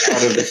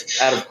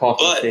out of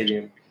Kauffman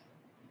Stadium.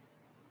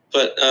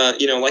 But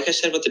like I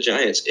said with the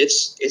Giants,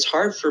 it's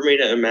hard for me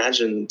to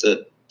imagine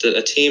that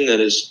a team that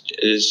is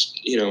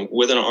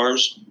within an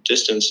arm's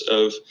distance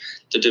of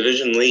the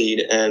division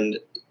lead and,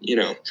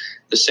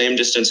 the same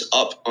distance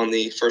up on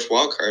the first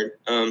wild card.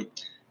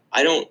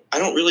 I don't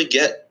really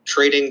get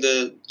trading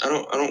the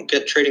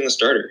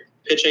starter.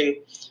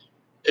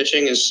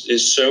 Pitching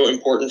is so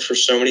important for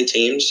so many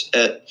teams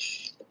at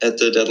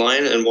the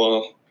deadline, and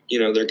while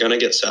they're gonna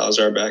get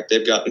Salazar back,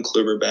 they've gotten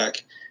Kluber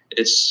back.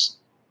 It's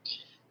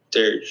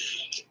their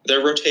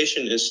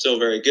rotation is still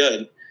very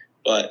good,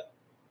 but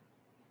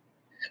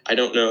I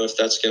don't know if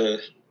that's gonna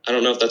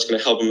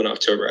help them in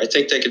October. I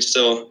think they could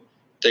still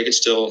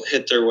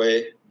hit their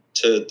way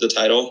to the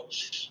title,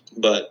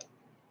 but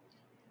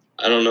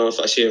I don't know if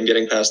I see them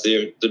getting past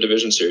the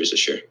division series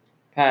this year.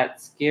 Pat,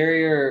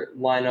 scarier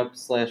lineup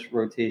 /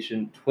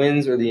 rotation,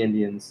 Twins or the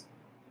Indians?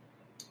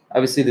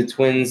 Obviously, the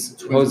Twins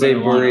Jose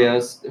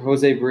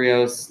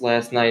Barrios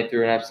last night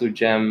threw an absolute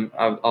gem,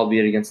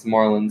 albeit against the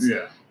Marlins.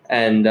 Yeah.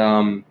 And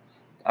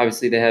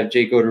obviously, they have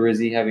Jake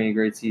Odorizzi having a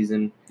great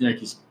season.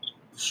 Yankees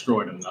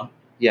destroyed him, though.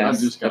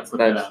 Yes,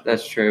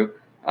 that's true.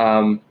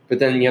 But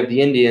then you have the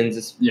Indians,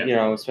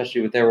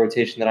 especially with their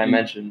rotation that I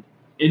mentioned.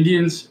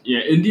 Indians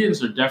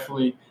are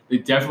definitely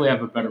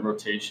have a better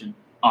rotation.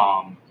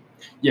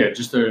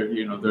 Just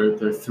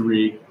their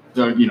three.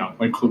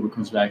 When Kluber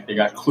comes back, they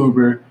got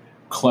Kluber,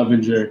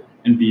 Clevinger,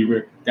 and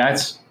Bieber.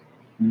 That's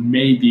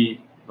maybe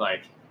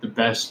like the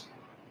best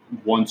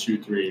 1,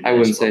 2, 3. I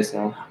wouldn't say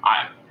so.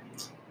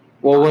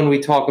 When we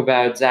talk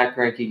about Zach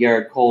Greinke,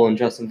 Garrett Cole, and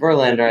Justin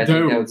Verlander, I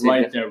think I would say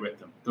right there with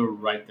them. They're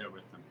right there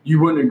with them. You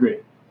wouldn't agree?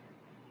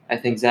 I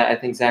think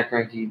Zach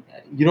Greinke.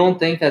 You don't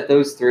think that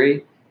those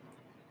three?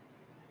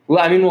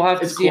 Well, I mean, we'll have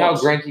to see how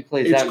Greinke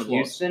plays out in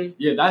Houston.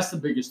 Yeah, that's the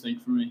biggest thing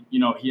for me.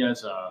 He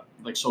has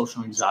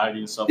social anxiety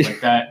and stuff like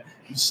that.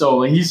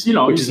 So he's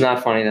which is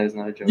not funny. That is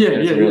not a joke. Yeah,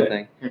 That's a real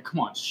thing. Yeah, come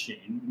on,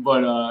 Shane.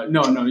 But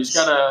no, he's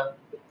got a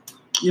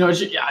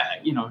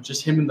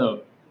just him in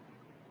the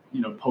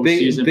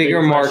postseason,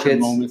 bigger markets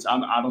moments.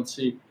 I don't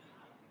see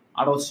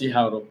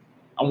how it'll.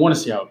 I want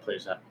to see how it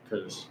plays out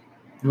because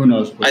who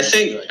knows? I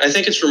think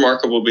it's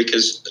remarkable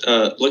because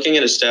looking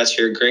at his stats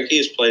here, Greinke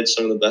has played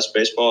some of the best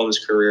baseball of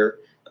his career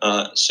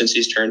since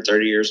he's turned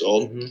 30 years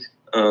old.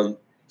 Mm-hmm.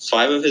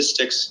 5 of his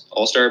 6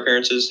 All-Star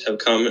appearances have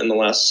come in the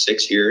last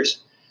 6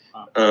 years,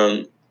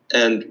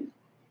 and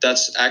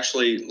that's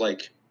actually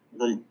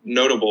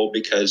notable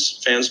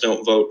because fans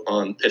don't vote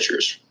on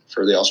pitchers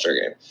for the All-Star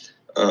game.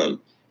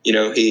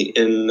 He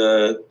in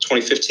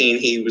 2015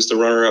 he was the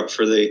runner-up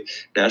for the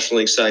National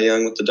League Cy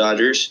Young with the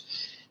Dodgers.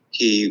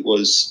 He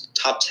was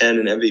top 10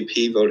 in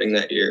MVP voting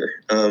that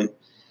year.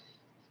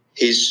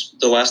 He's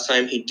the last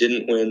time he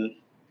didn't win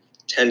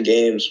 10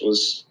 games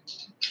was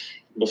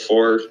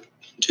before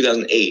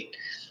 2008.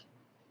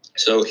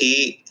 So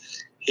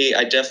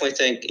I definitely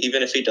think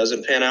even if he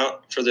doesn't pan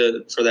out for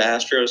the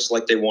Astros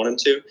like they want him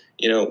to,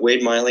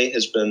 Wade Miley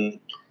has been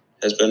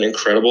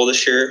incredible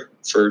this year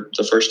for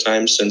the first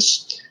time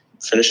since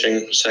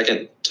finishing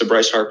second to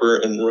Bryce Harper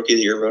in Rookie of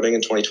the Year voting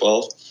in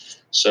 2012.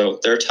 So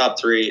their top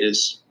 3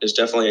 is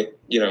definitely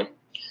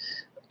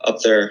up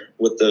there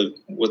with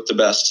the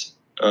best.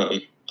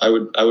 I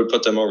would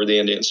put them over the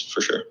Indians for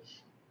sure.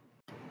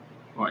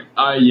 Right.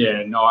 I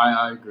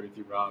agree with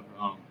you, Rob.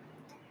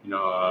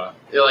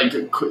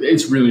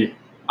 It's really.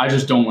 I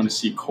just don't want to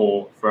see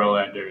Cole,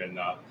 Verlander, and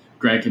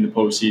Greinke in the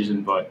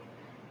postseason. But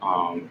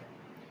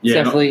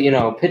definitely,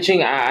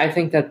 pitching. I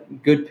think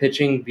that good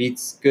pitching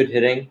beats good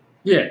hitting.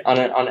 Yeah.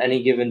 On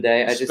any given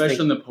day, especially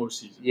in the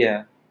postseason.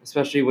 Yeah,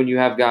 especially when you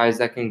have guys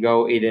that can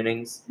go 8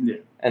 innings. Yeah.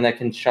 And that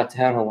can shut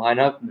down a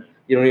lineup. Yeah.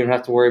 You don't even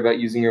have to worry about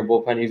using your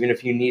bullpen, even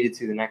if you needed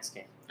to the next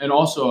game. And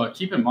also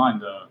keep in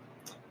mind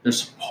they're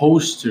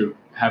supposed to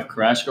have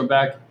Carrasco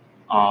back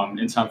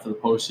in time for the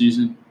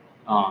postseason.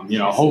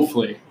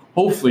 Hopefully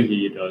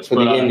he does. For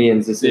the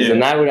Indians this season,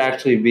 that would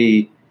actually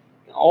be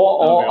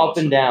all up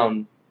and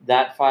down.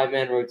 That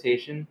 5-man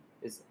rotation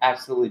is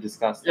absolutely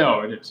disgusting.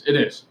 Oh, it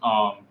is.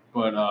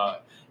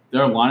 But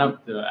their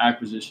lineup, the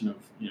acquisition of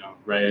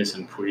Reyes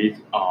and Puig,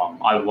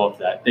 I love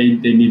that. They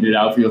needed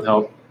outfield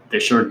help. They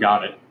sure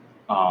got it.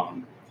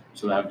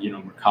 So they have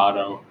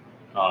Mercado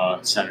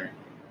center.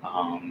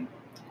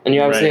 And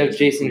you obviously have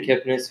Jason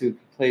Kipnis, who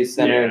plays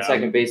center and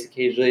second base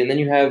occasionally, and then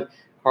you have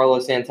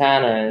Carlos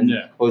Santana and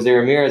Jose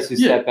Ramirez, who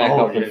step back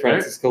up, and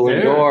Francisco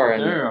Lindor,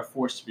 and they're a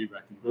force to be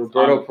reckoned with.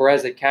 Roberto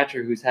Perez at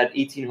catcher, who's had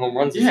 18 home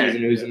runs this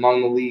season, who's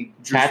among the league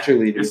catcher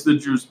leaders. It's the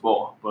juice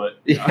ball, but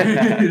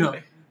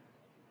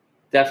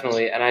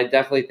Definitely, and I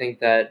definitely think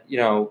that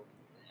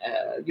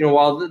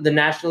while the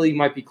National League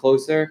might be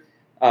closer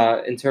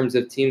in terms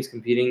of teams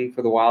competing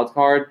for the wild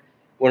card,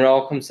 when it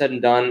all comes said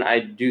and done, I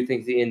do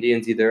think the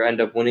Indians either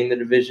end up winning the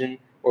division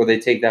or they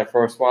take that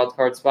first wild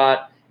card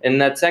spot.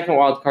 And that second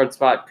wild card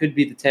spot could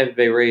be the Tampa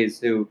Bay Rays,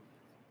 who,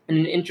 in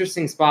an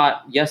interesting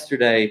spot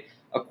yesterday,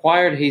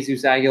 acquired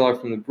Jesus Aguilar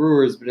from the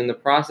Brewers, but in the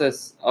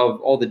process of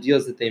all the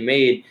deals that they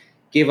made,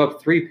 gave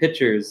up 3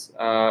 pitchers,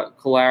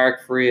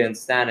 Kolarek, Faria, and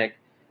Stanek,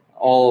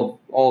 all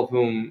of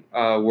whom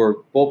were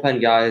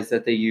bullpen guys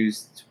that they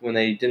used when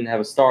they didn't have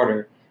a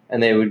starter,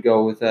 and they would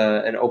go with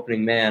an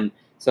opening man.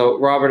 So,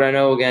 Robert, I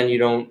know, again, you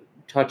don't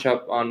touch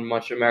up on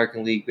much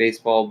American League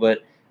baseball,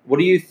 but What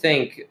do you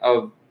think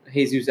of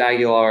Jesus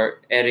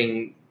Aguilar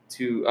adding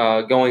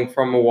to going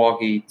from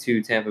Milwaukee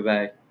to Tampa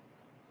Bay?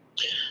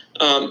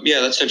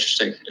 Yeah, that's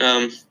interesting.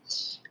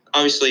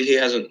 Obviously, he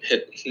hasn't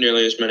hit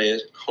nearly as many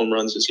home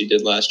runs as he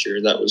did last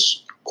year. That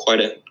was quite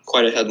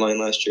a headline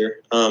last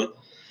year.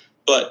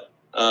 But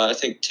I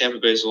think Tampa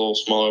Bay is a little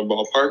smaller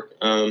ballpark.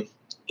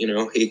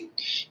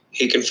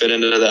 He can fit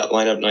into that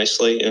lineup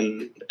nicely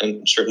and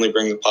certainly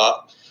bring the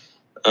pop.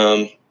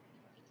 It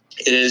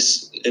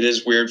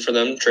is weird for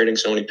them trading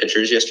so many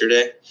pitchers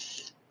yesterday,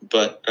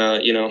 but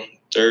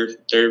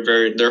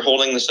they're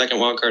holding the second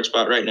wild card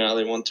spot right now.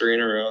 They won 3 in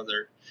a row.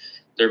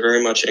 They're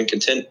very much in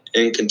contention.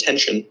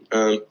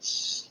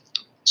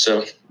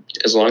 So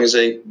as long as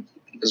they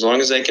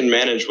can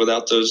manage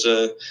without those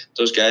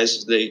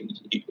guys they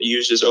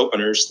used as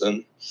openers,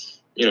 then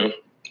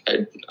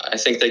I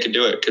think they could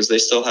do it because they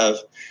still have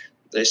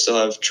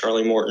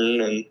Charlie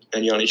Morton and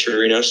Yonny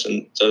Chirinos,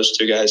 and those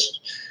two guys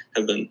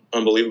have been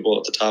unbelievable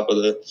at the top of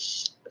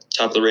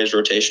the Rays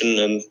rotation.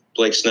 And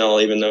Blake Snell,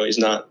 even though he's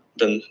not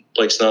been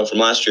Blake Snell from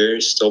last year,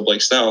 he's still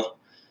Blake Snell.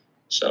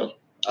 So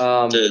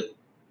actually,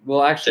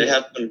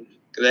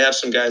 they have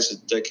some guys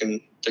that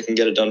can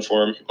get it done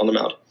for him on the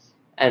mound.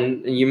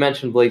 And you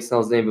mentioned Blake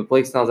Snell's name, but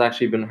Blake Snell's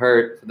actually been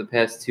hurt for the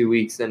past 2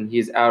 weeks, and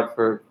he's out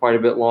for quite a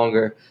bit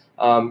longer.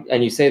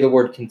 And you say the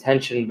word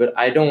contention, but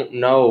I don't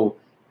know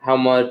how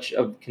much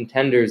of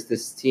contenders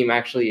this team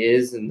actually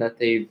is and that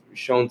they've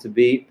shown to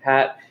be.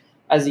 Pat,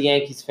 as a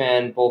Yankees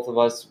fan, both of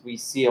us, we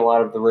see a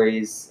lot of the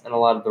Rays and a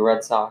lot of the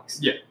Red Sox.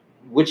 Yeah.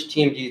 Which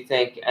team do you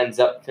think ends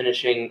up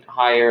finishing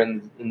higher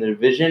in the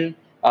division,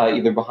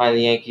 either behind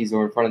the Yankees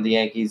or in front of the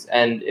Yankees?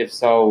 And if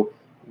so,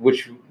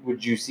 which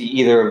would you see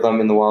either of them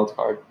in the wild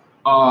card?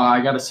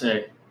 I got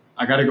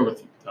to go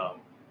with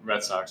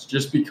Red Sox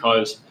just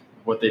because of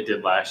what they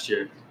did last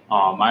year.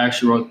 I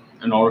actually wrote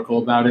an article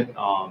about it.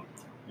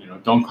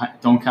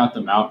 Don't count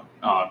them out.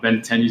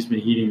 Benintendi's been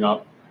heating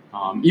up.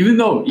 Even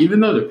though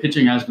their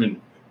pitching has been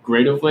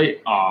great of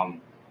late,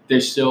 they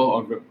still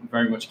are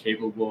very much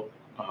capable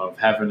of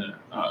having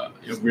a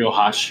real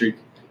hot streak.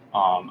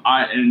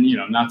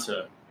 Not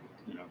to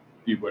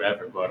be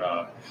whatever,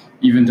 but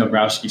even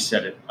Dombrowski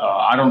said it.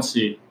 I don't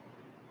see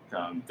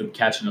them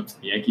catching up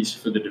to the Yankees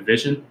for the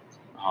division.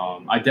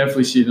 I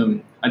definitely see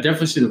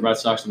the Red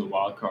Sox in the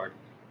wild card.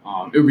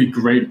 It would be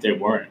great if they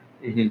weren't.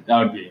 Mm-hmm. That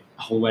would be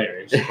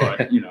hilarious.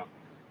 But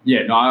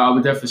I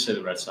would definitely say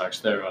the Red Sox.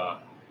 They're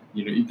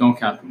you don't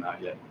count them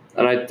out yet.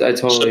 And I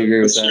totally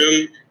agree with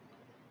that.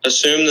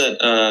 Assume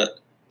that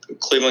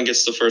Cleveland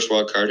gets the first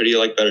wild card. Who do you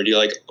like better? Do you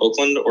like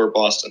Oakland or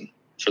Boston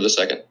for the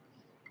second?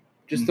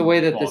 Just the way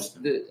that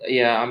Boston.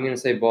 I'm going to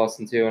say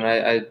Boston too. And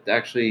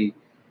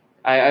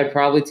I'd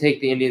probably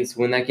take the Indians to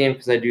win that game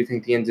because I do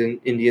think the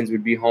Indians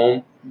would be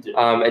home.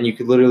 Yeah. And you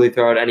could literally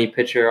throw out any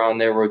pitcher on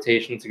their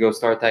rotation to go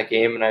start that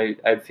game, and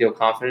I'd feel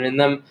confident in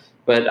them.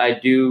 But I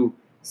do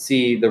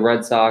see the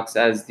Red Sox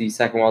as the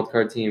second wild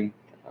card team,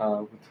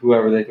 with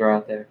whoever they throw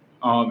out there.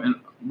 And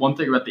one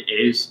thing about the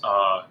A's,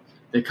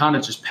 they kind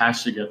of just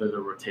patch together the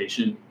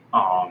rotation.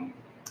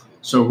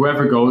 So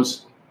whoever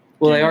goes.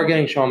 Well, they are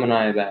getting Sean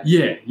Manaea back.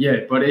 Yeah,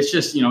 but it's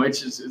just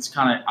it's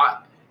kind of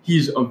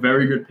he's a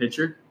very good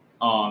pitcher,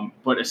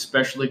 but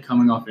especially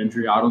coming off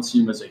injury, I don't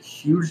see him as a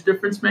huge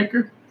difference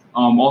maker.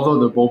 Although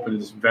the bullpen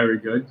is very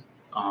good,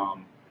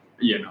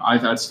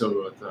 I'd still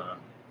go with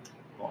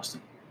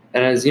Boston.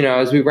 And as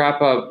we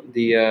wrap up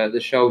the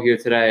show here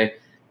today,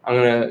 I'm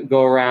gonna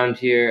go around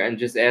here and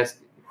just ask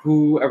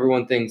who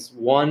everyone thinks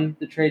won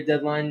the trade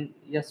deadline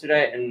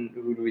yesterday, and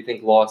who do we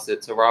think lost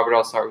it. So, Robert,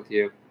 I'll start with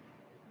you.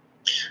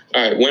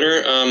 All right,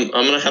 winner. I'm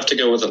gonna have to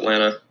go with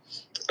Atlanta.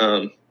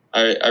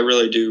 I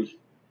really do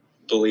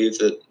believe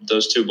that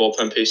those two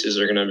bullpen pieces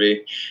are going to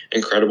be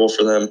incredible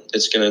for them.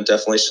 It's going to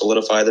definitely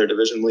solidify their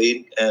division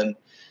lead, and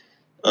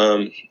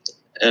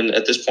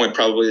at this point,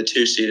 probably the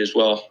 2 seed as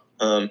well.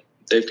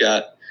 They've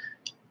got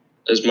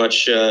as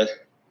much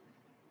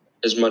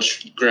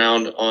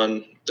ground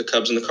on the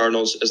Cubs and the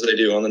Cardinals as they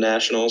do on the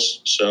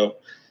Nationals. So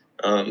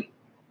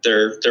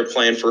they're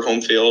playing for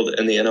home field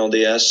in the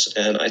NLDS,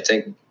 and I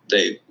think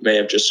they may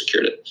have just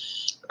secured it.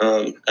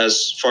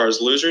 As far as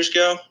losers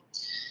go,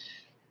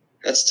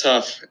 that's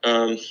tough.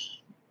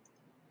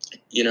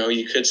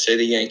 You could say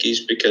the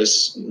Yankees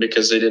because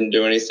they didn't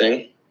do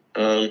anything.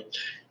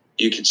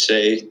 You could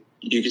say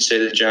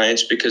the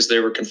Giants because they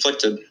were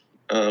conflicted.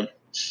 I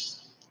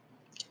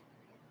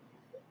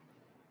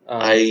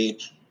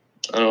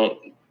don't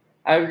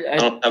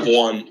have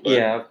one. But.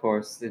 Yeah, of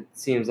course. It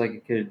seems like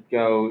it could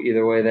go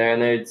either way there,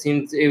 and it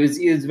was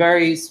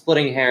very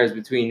splitting hairs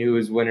between who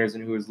was winners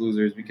and who was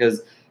losers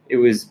because it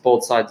was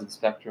both sides of the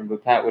spectrum.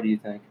 But Pat, what do you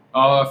think?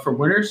 For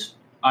winners,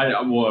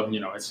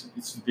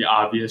 it's the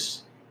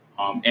obvious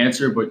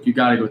answer, but you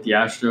got to go with the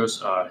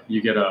Astros.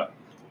 You get an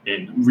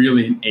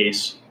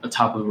ace, a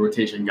top of the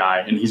rotation guy,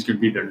 and he's going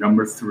to be their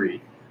number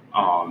 3,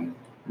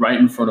 right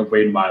in front of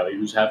Wade Miley,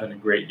 who's having a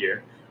great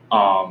year.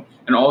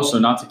 And also,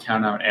 not to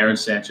count out Aaron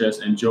Sanchez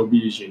and Joe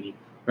Biagini,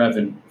 who are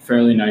having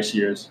fairly nice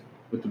years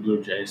with the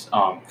Blue Jays.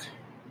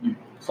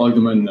 plug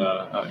them in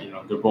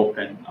their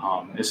bullpen.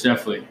 It's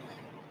definitely,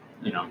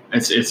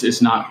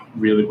 it's not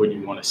really what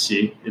you want to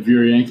see if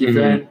you're a Yankee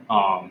fan.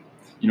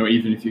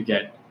 Even if you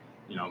get,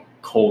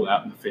 cold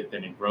out in the fifth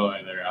inning,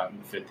 Verlander out in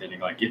the fifth inning,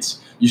 like it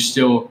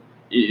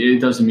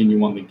doesn't mean you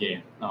won the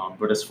game.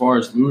 But as far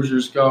as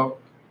losers go,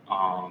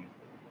 I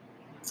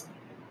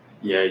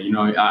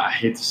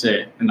hate to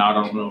say it, and I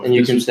don't know if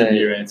this was going to be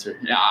your answer.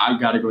 Yeah, I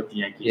got to go with the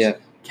Yankees. Yeah.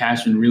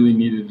 Cashman really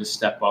needed to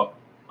step up,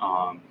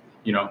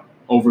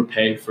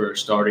 overpay for a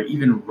starter.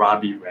 Even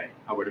Robbie Ray,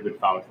 I would have been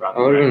fine with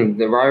Robbie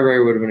Ray. Robbie Ray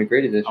would have been a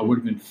great addition. I would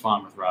have been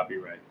fine with Robbie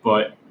Ray.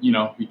 But,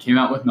 we came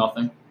out with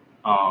nothing.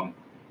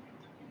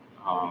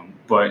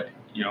 But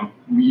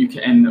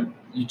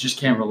you just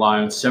can't rely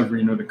on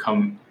Severino to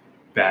come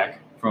back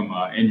from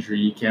injury.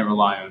 You can't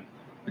rely on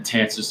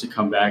Betances to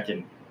come back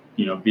and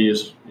be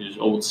his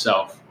old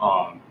self.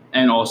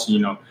 And also,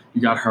 you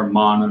got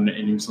Herman on the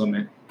innings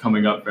limit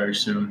coming up very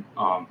soon.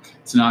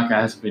 Tanaka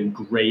hasn't been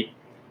great.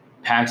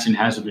 Paxton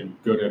hasn't been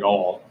good at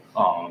all.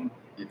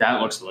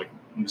 That looks like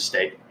a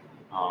mistake.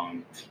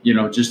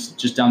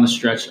 Just down the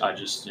stretch, a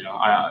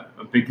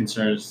big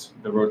concern is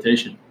the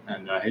rotation.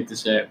 And I hate to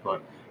say it,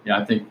 but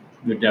I think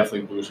they're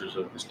definitely losers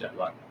of this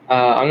deadline.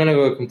 I'm going to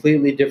go a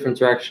completely different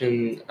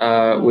direction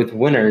with a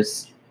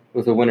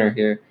winner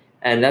here.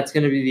 And that's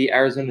going to be the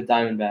Arizona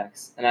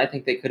Diamondbacks. And I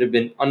think they could have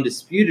been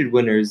undisputed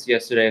winners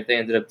yesterday if they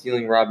ended up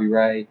dealing Robbie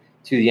Ray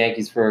to the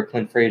Yankees for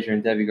Clint Frazier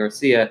and Debbie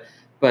Garcia.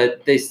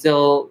 But they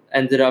still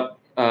ended up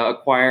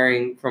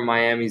acquiring from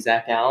Miami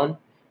Zach Allen,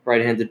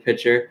 right-handed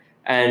pitcher.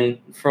 And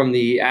from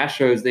the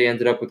Astros, they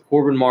ended up with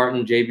Corbin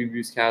Martin, J.B.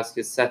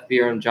 Buskauskas, Seth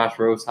Beer, and Josh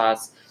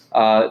Rosas.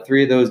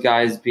 Three of those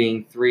guys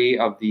being three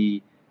of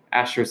the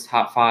Astros'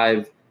 top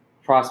 5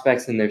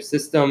 prospects in their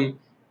system.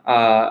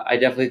 I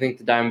definitely think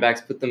the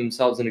Diamondbacks put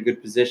themselves in a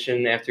good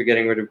position after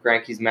getting rid of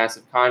Greinke's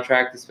massive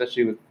contract,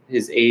 especially with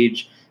his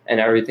age and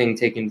everything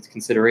taken into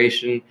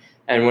consideration.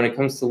 And when it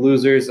comes to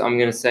losers, I'm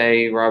going to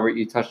say, Robert,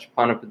 you touched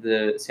upon it with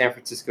the San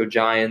Francisco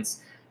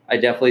Giants. I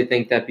definitely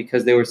think that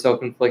because they were so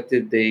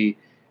conflicted, they,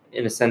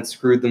 in a sense,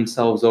 screwed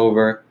themselves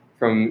over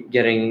from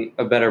getting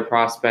a better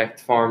prospect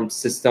farm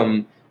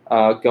system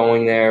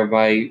going there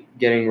by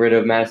getting rid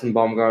of Madison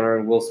Bumgarner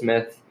and Will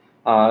Smith.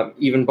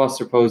 Even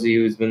Buster Posey,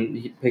 who's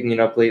been picking it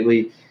up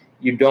lately.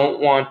 You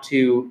don't want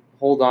to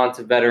hold on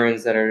to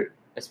veterans that are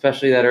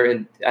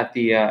at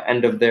the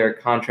end of their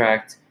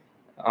contract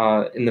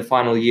in the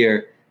final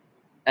year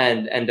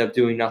and end up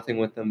doing nothing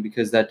with them,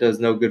 because that does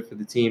no good for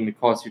the team. It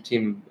costs your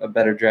team a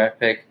better draft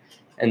pick,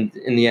 and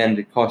in the end,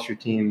 it costs your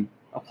team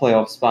a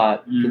playoff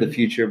spot for the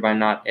future by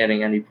not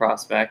adding any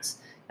prospects.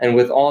 And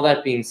with all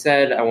that being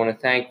said, I want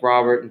to thank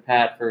Robert and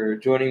Pat for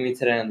joining me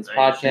today on this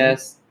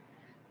podcast.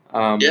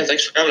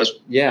 Thanks for having us.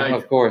 Yeah,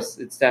 of course.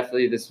 This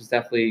was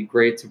definitely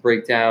great to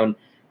break down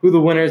who the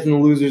winners and the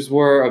losers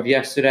were of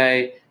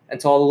yesterday.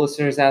 And to all the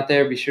listeners out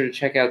there, be sure to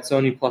check out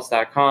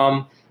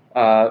SonyPlus.com.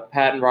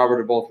 Pat and Robert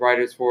are both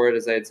writers for it,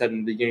 as I had said in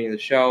the beginning of the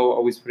show,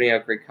 always putting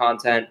out great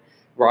content.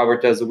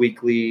 Robert does a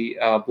weekly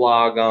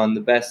blog on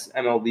the best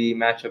MLB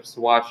matchups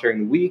to watch during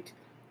the week.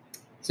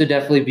 So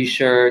definitely be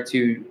sure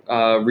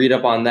to read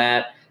up on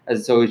that, as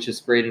it's always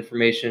just great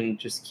information,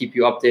 just keep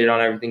you updated on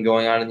everything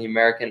going on in the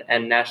American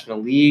and National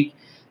League.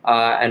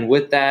 And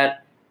with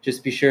that,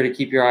 just be sure to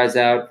keep your eyes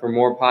out for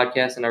more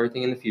podcasts and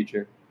everything in the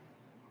future.